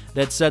team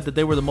that said that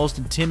they were the most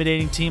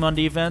intimidating team on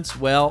defense?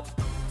 Well,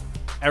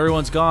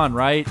 everyone's gone,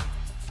 right?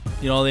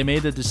 They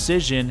made the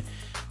decision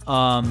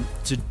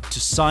to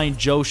sign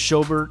Joe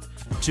Schobert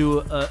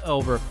to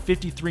over a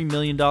 $53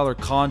 million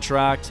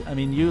contract. I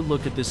mean, you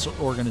look at this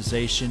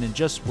organization and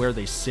just where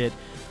they sit.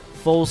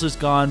 Foles is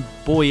gone,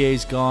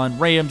 Boyer's gone,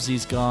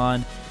 Ramsey's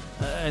gone,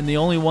 and the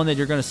only one that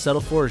you're going to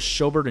settle for is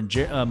Schobert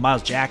and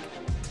Myles Jack.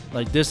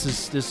 Like, this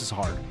is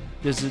hard.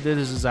 This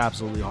is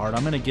absolutely hard.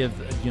 I'm going to give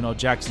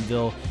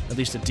Jacksonville at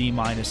least a D-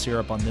 here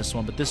up on this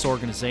one. But this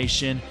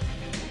organization,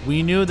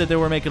 we knew that they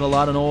were making a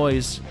lot of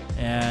noise,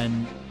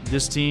 and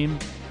this team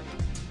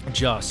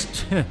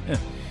just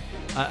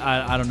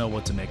I don't know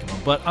what to make of them.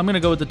 But I'm going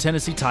to go with the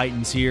Tennessee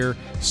Titans here.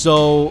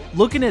 So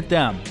looking at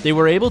them, they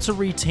were able to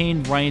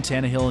retain Ryan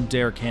Tannehill and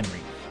Derrick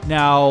Henry.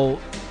 Now,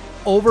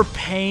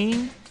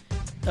 overpaying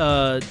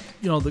the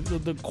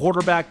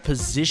quarterback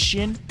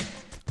position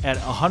at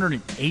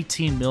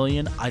 $118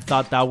 million, I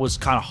thought that was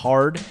kind of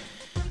hard.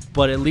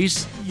 But at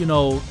least,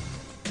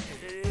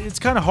 it's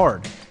kind of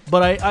hard.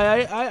 But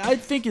I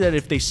think that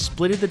if they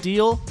splitted the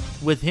deal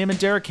with him and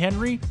Derrick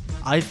Henry,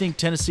 I think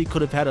Tennessee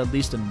could have had at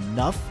least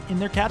enough in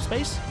their cap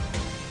space.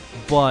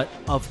 But,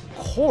 of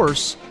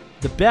course,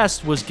 the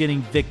best was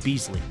getting Vic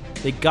Beasley.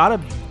 They got a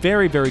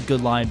very, very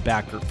good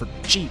linebacker for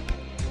cheap.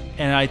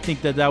 And I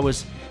think that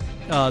was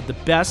the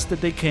best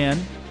that they can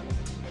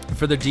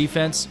for their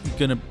defense,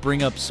 going to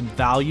bring up some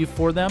value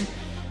for them.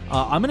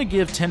 I'm going to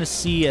give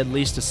Tennessee at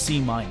least a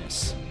C-.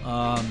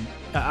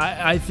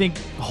 I think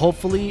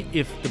hopefully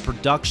if the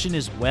production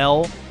is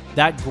well,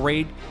 that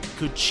grade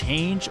could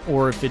change,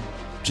 or if it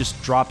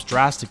just drops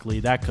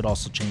drastically, that could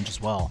also change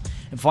as well.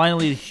 And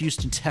finally, the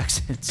Houston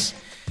Texans.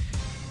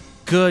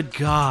 Good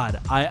God.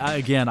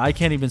 I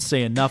can't even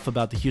say enough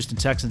about the Houston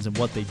Texans and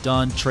what they've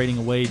done, trading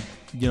away,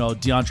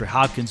 DeAndre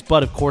Hopkins.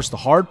 But, of course, the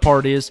hard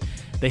part is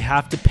they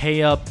have to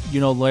pay up,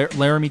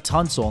 Laramie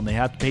Tunsil, and they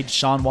have to pay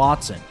Deshaun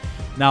Watson.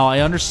 Now, I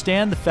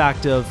understand the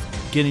fact of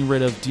getting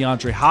rid of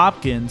DeAndre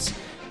Hopkins,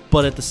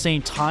 but at the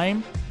same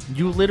time,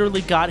 you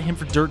literally got him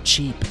for dirt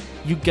cheap.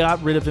 You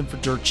got rid of him for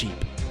dirt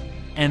cheap.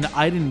 And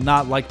I did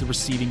not like the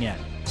receiving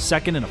end.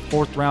 Second and a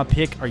fourth-round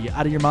pick. Are you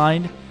out of your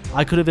mind?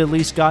 I could have at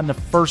least gotten a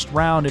first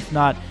round, if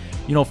not,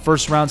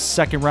 first round,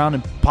 second round,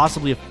 and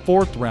possibly a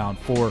fourth round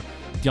for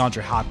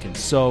DeAndre Hopkins.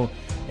 So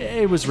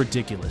it was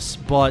ridiculous.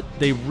 But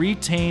they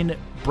retained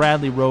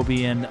Bradley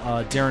Roby and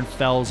Darren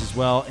Fells as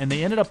well, and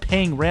they ended up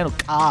paying Randall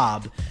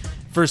Cobb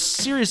for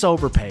serious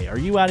overpay. Are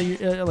you out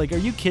of your, are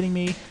you kidding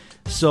me?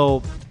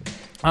 So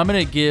I'm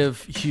going to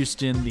give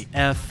Houston the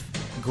F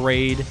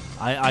grade.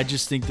 I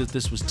just think that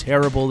this was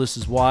terrible. This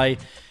is why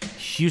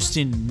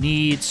Houston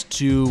needs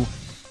to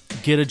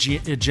get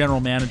a general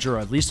manager, or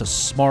at least a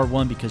smart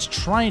one, because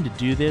trying to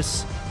do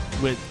this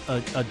with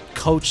a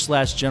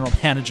coach/general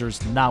manager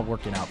is not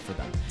working out for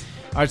them.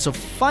 All right, so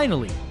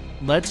finally,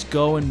 let's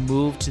go and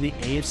move to the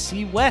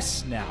AFC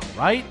West now,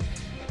 right?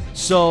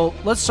 So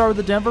let's start with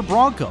the Denver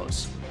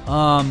Broncos.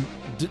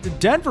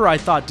 Denver, I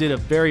thought, did a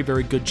very,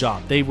 very good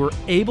job. They were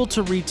able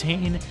to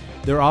retain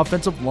their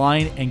offensive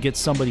line and get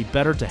somebody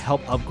better to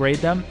help upgrade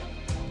them.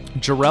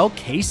 Jarrell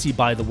Casey,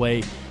 by the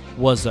way,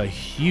 was a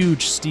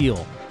huge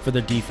steal for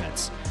their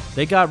defense.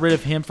 They got rid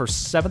of him for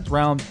seventh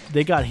round.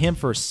 They got him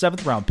for a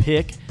seventh-round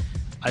pick.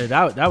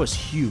 That was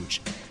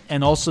huge.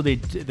 And also they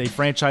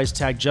franchise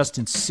tagged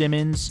Justin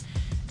Simmons.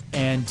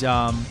 And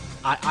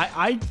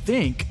I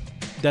think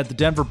that the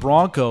Denver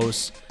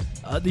Broncos,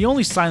 the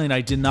only signing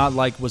I did not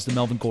like was the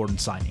Melvin Gordon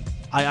signing.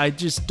 I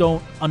just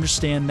don't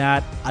understand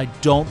that. I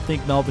don't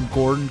think Melvin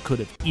Gordon could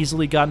have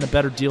easily gotten a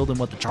better deal than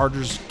what the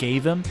Chargers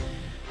gave him.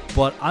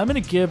 But I'm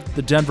going to give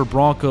the Denver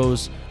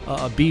Broncos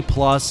a B+.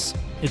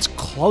 It's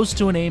close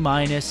to an A-,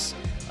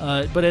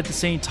 but at the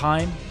same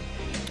time,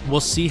 we'll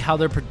see how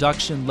their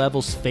production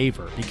levels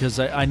favor, because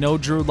I know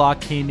Drew Lock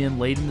came in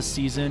late in the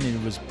season and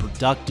it was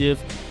productive,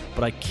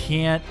 but I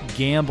can't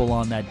gamble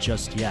on that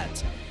just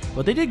yet.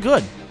 But they did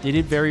good. They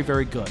did very,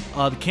 very good.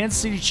 The Kansas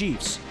City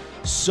Chiefs.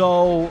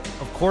 So,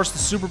 of course, the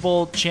Super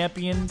Bowl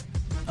champions,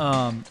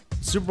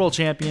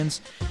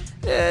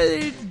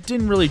 they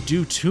didn't really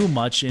do too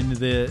much in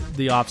the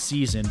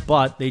offseason,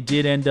 but they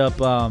did end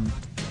up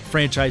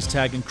franchise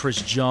tagging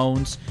Chris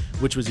Jones,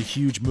 which was a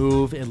huge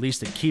move. At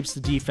least it keeps the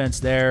defense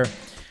there.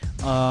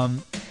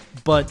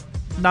 But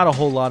not a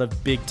whole lot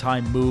of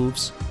big-time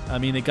moves. I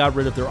mean, they got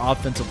rid of their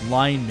offensive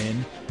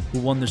lineman who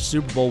won the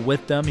Super Bowl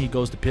with them. He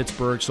goes to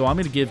Pittsburgh. So I'm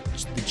going to give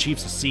the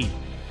Chiefs a C.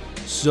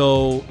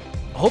 So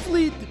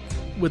hopefully,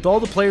 with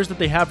all the players that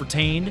they have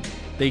retained,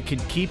 they can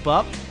keep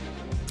up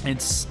and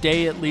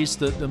stay at least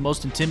the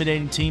most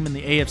intimidating team in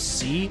the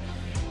AFC.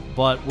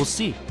 But we'll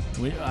see.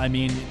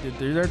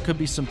 There could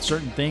be some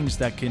certain things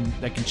that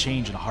can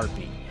change in a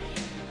heartbeat.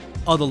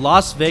 Oh, the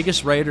Las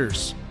Vegas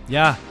Raiders.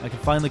 Yeah, I can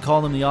finally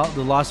call them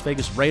the Las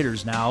Vegas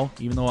Raiders now,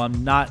 even though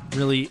I'm not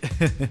really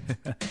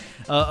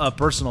a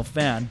personal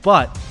fan.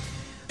 But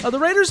the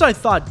Raiders, I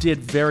thought, did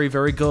very,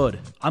 very good.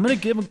 I'm going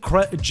to give them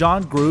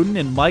John Gruden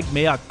and Mike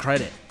Mayock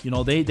credit.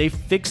 They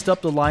fixed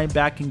up the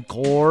linebacking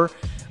core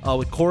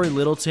with Corey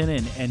Littleton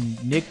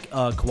and Nick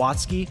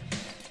Kwiatkowski.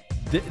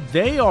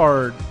 They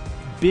are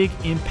big,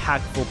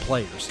 impactful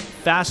players,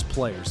 fast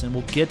players, and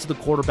will get to the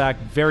quarterback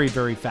very,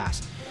 very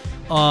fast.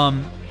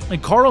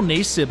 And Carl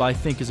Nassib, I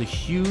think, is a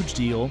huge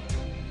deal.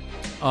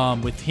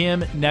 With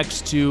him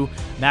next to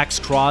Max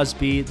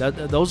Crosby,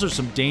 those are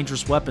some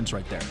dangerous weapons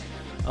right there.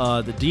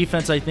 The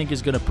defense, I think,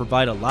 is going to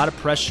provide a lot of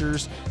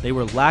pressures. They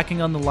were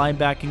lacking on the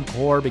linebacking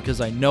core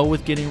because I know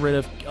with getting rid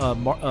of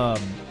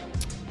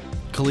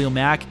Khalil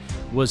Mack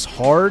was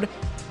hard,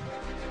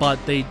 but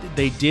they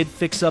did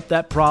fix up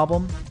that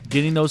problem,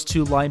 getting those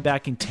two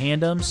linebacking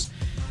tandems.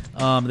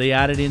 They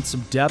added in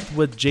some depth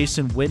with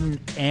Jason Witten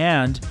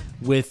and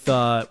with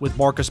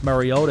Marcus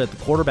Mariota at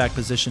the quarterback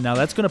position. Now,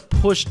 that's going to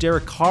push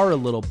Derek Carr a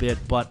little bit,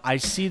 but I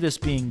see this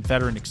being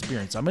veteran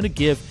experience. I'm going to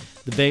give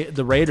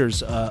the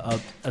Raiders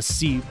a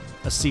C+.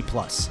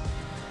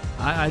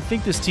 I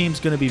think this team's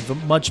going to be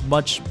much,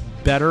 much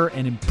better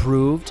and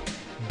improved,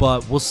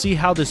 but we'll see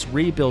how this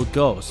rebuild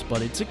goes.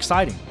 But it's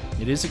exciting.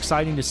 It is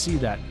exciting to see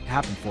that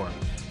happen for them.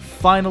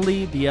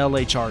 Finally, the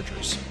LA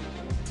Chargers.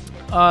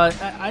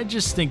 I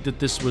just think that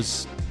this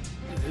was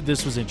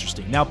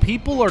interesting. Now,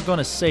 people are going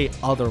to say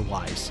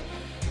otherwise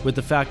with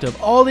the fact of,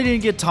 they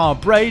didn't get Tom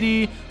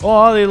Brady.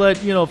 They let,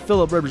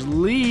 Phillip Rivers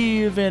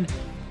leave. And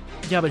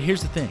yeah, but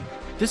here's the thing.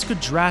 This could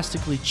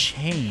drastically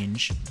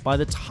change by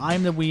the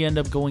time that we end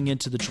up going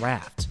into the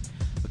draft.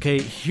 Okay,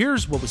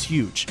 here's what was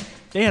huge.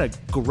 They had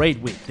a great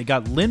week. They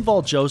got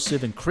Linval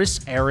Joseph and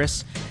Chris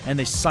Harris, and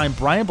they signed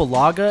Brian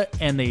Balaga,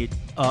 and they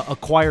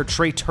acquired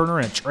Trey Turner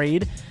in a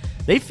trade.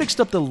 They fixed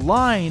up the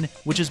line,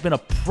 which has been a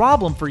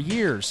problem for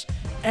years,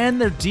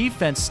 and their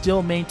defense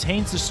still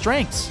maintains the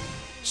strengths.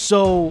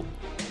 So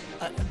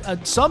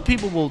some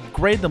people will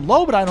grade them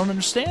low, but I don't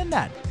understand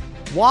that.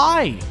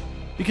 Why?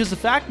 Because the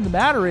fact of the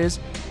matter is,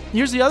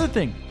 here's the other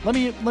thing. Let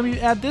me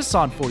add this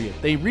on for you.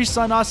 They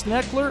re-signed Austin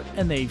Eckler,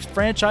 and they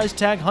franchise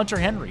tag Hunter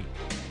Henry.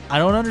 I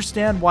don't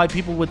understand why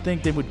people would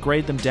think they would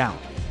grade them down.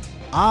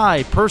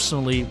 I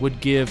personally would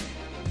give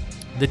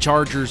the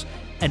Chargers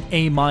an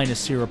A-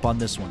 here up on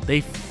this one.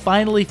 They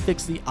finally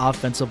fixed the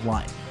offensive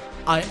line.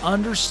 I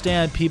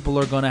understand people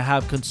are going to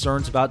have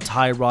concerns about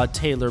Tyrod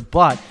Taylor,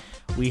 but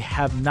we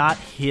have not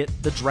hit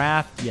the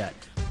draft yet.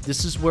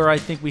 This is where I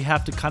think we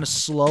have to kind of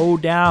slow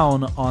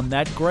down on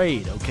that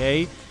grade,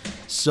 okay?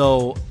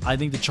 So I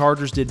think the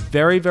Chargers did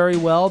very, very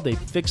well. They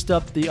fixed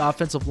up the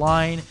offensive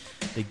line.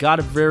 They got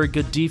a very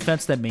good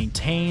defense that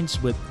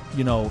maintains with,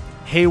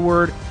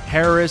 Hayward,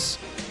 Harris,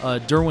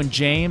 Derwin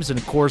James, and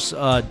of course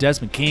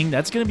Desmond King.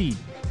 That's gonna be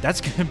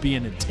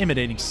an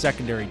intimidating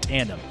secondary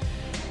tandem.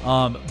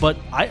 But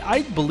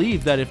I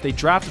believe that if they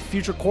draft a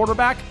future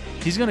quarterback,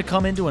 he's gonna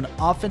come into an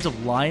offensive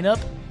lineup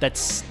that's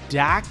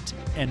stacked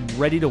and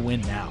ready to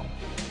win now.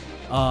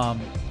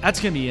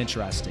 That's gonna be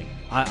interesting.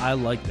 I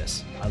like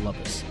this. I love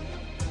this.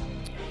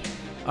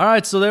 All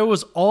right, so there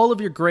was all of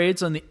your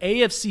grades on the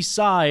AFC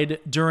side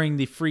during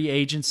the free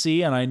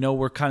agency, and I know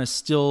we're kind of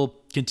still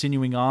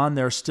continuing on.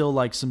 There are still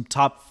like some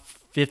top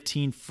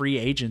 15 free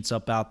agents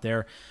up out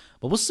there,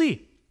 but we'll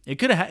see. It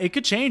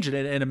could change it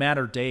in a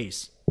matter of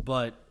days.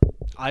 But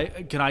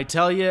I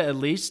tell you at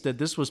least that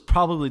this was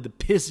probably the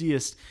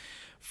busiest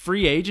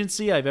free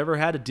agency I've ever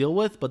had to deal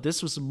with, but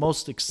this was the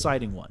most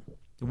exciting one.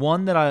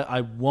 One that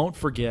I won't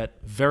forget.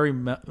 Very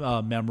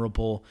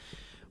memorable.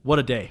 What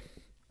a day.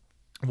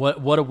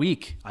 What a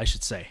week, I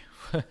should say.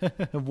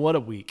 What a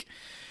week.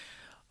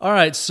 All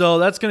right, so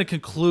that's going to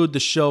conclude the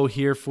show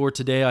here for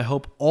today. I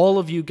hope all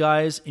of you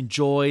guys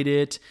enjoyed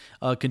it.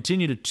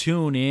 Continue to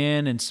tune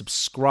in and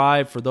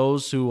subscribe. For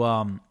those who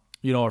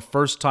are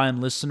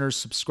first-time listeners,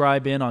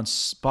 subscribe in on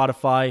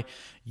Spotify,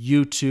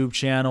 YouTube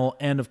channel,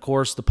 and of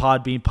course the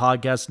Podbean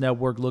Podcast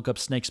Network. Look up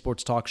Snake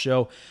Sports Talk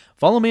Show.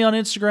 Follow me on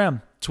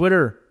Instagram,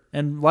 Twitter,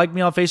 and like me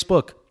on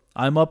Facebook.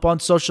 I'm up on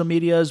social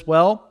media as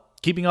well,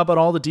 keeping up on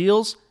all the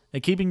deals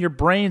and keeping your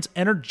brains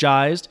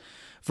energized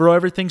for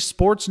everything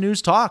sports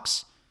news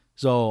talks.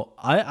 So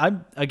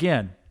I'm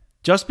again,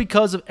 just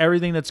because of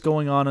everything that's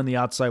going on in the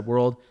outside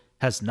world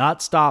has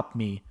not stopped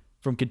me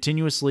from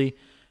continuously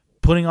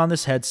putting on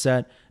this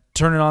headset,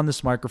 turning on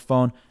this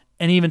microphone,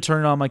 and even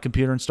turning on my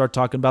computer and start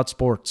talking about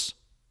sports.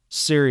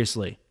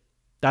 Seriously,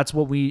 that's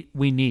what we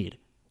need.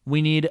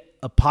 We need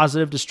a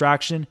positive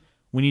distraction.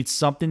 We need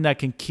something that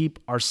can keep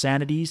our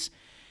sanities.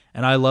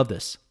 And I love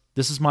this.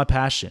 This is my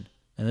passion.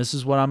 And this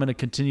is what I'm going to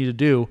continue to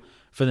do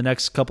for the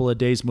next couple of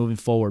days moving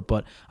forward.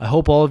 But I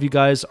hope all of you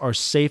guys are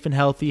safe and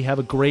healthy. Have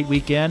a great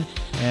weekend.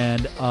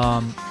 And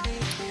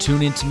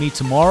tune in to me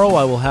tomorrow.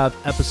 I will have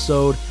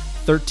episode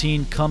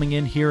 13 coming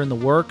in here in the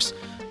works.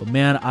 But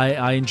man,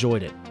 I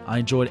enjoyed it. I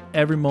enjoyed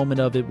every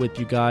moment of it with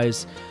you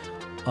guys.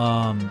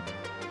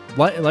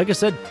 Like I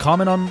said,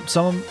 comment on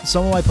some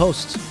of my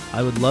posts.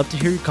 I would love to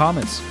hear your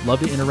comments.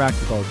 Love to interact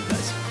with all of you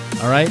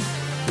guys. All right?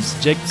 This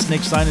is Jake the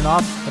Snake signing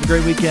off. Have a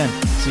great weekend.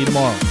 See you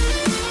tomorrow.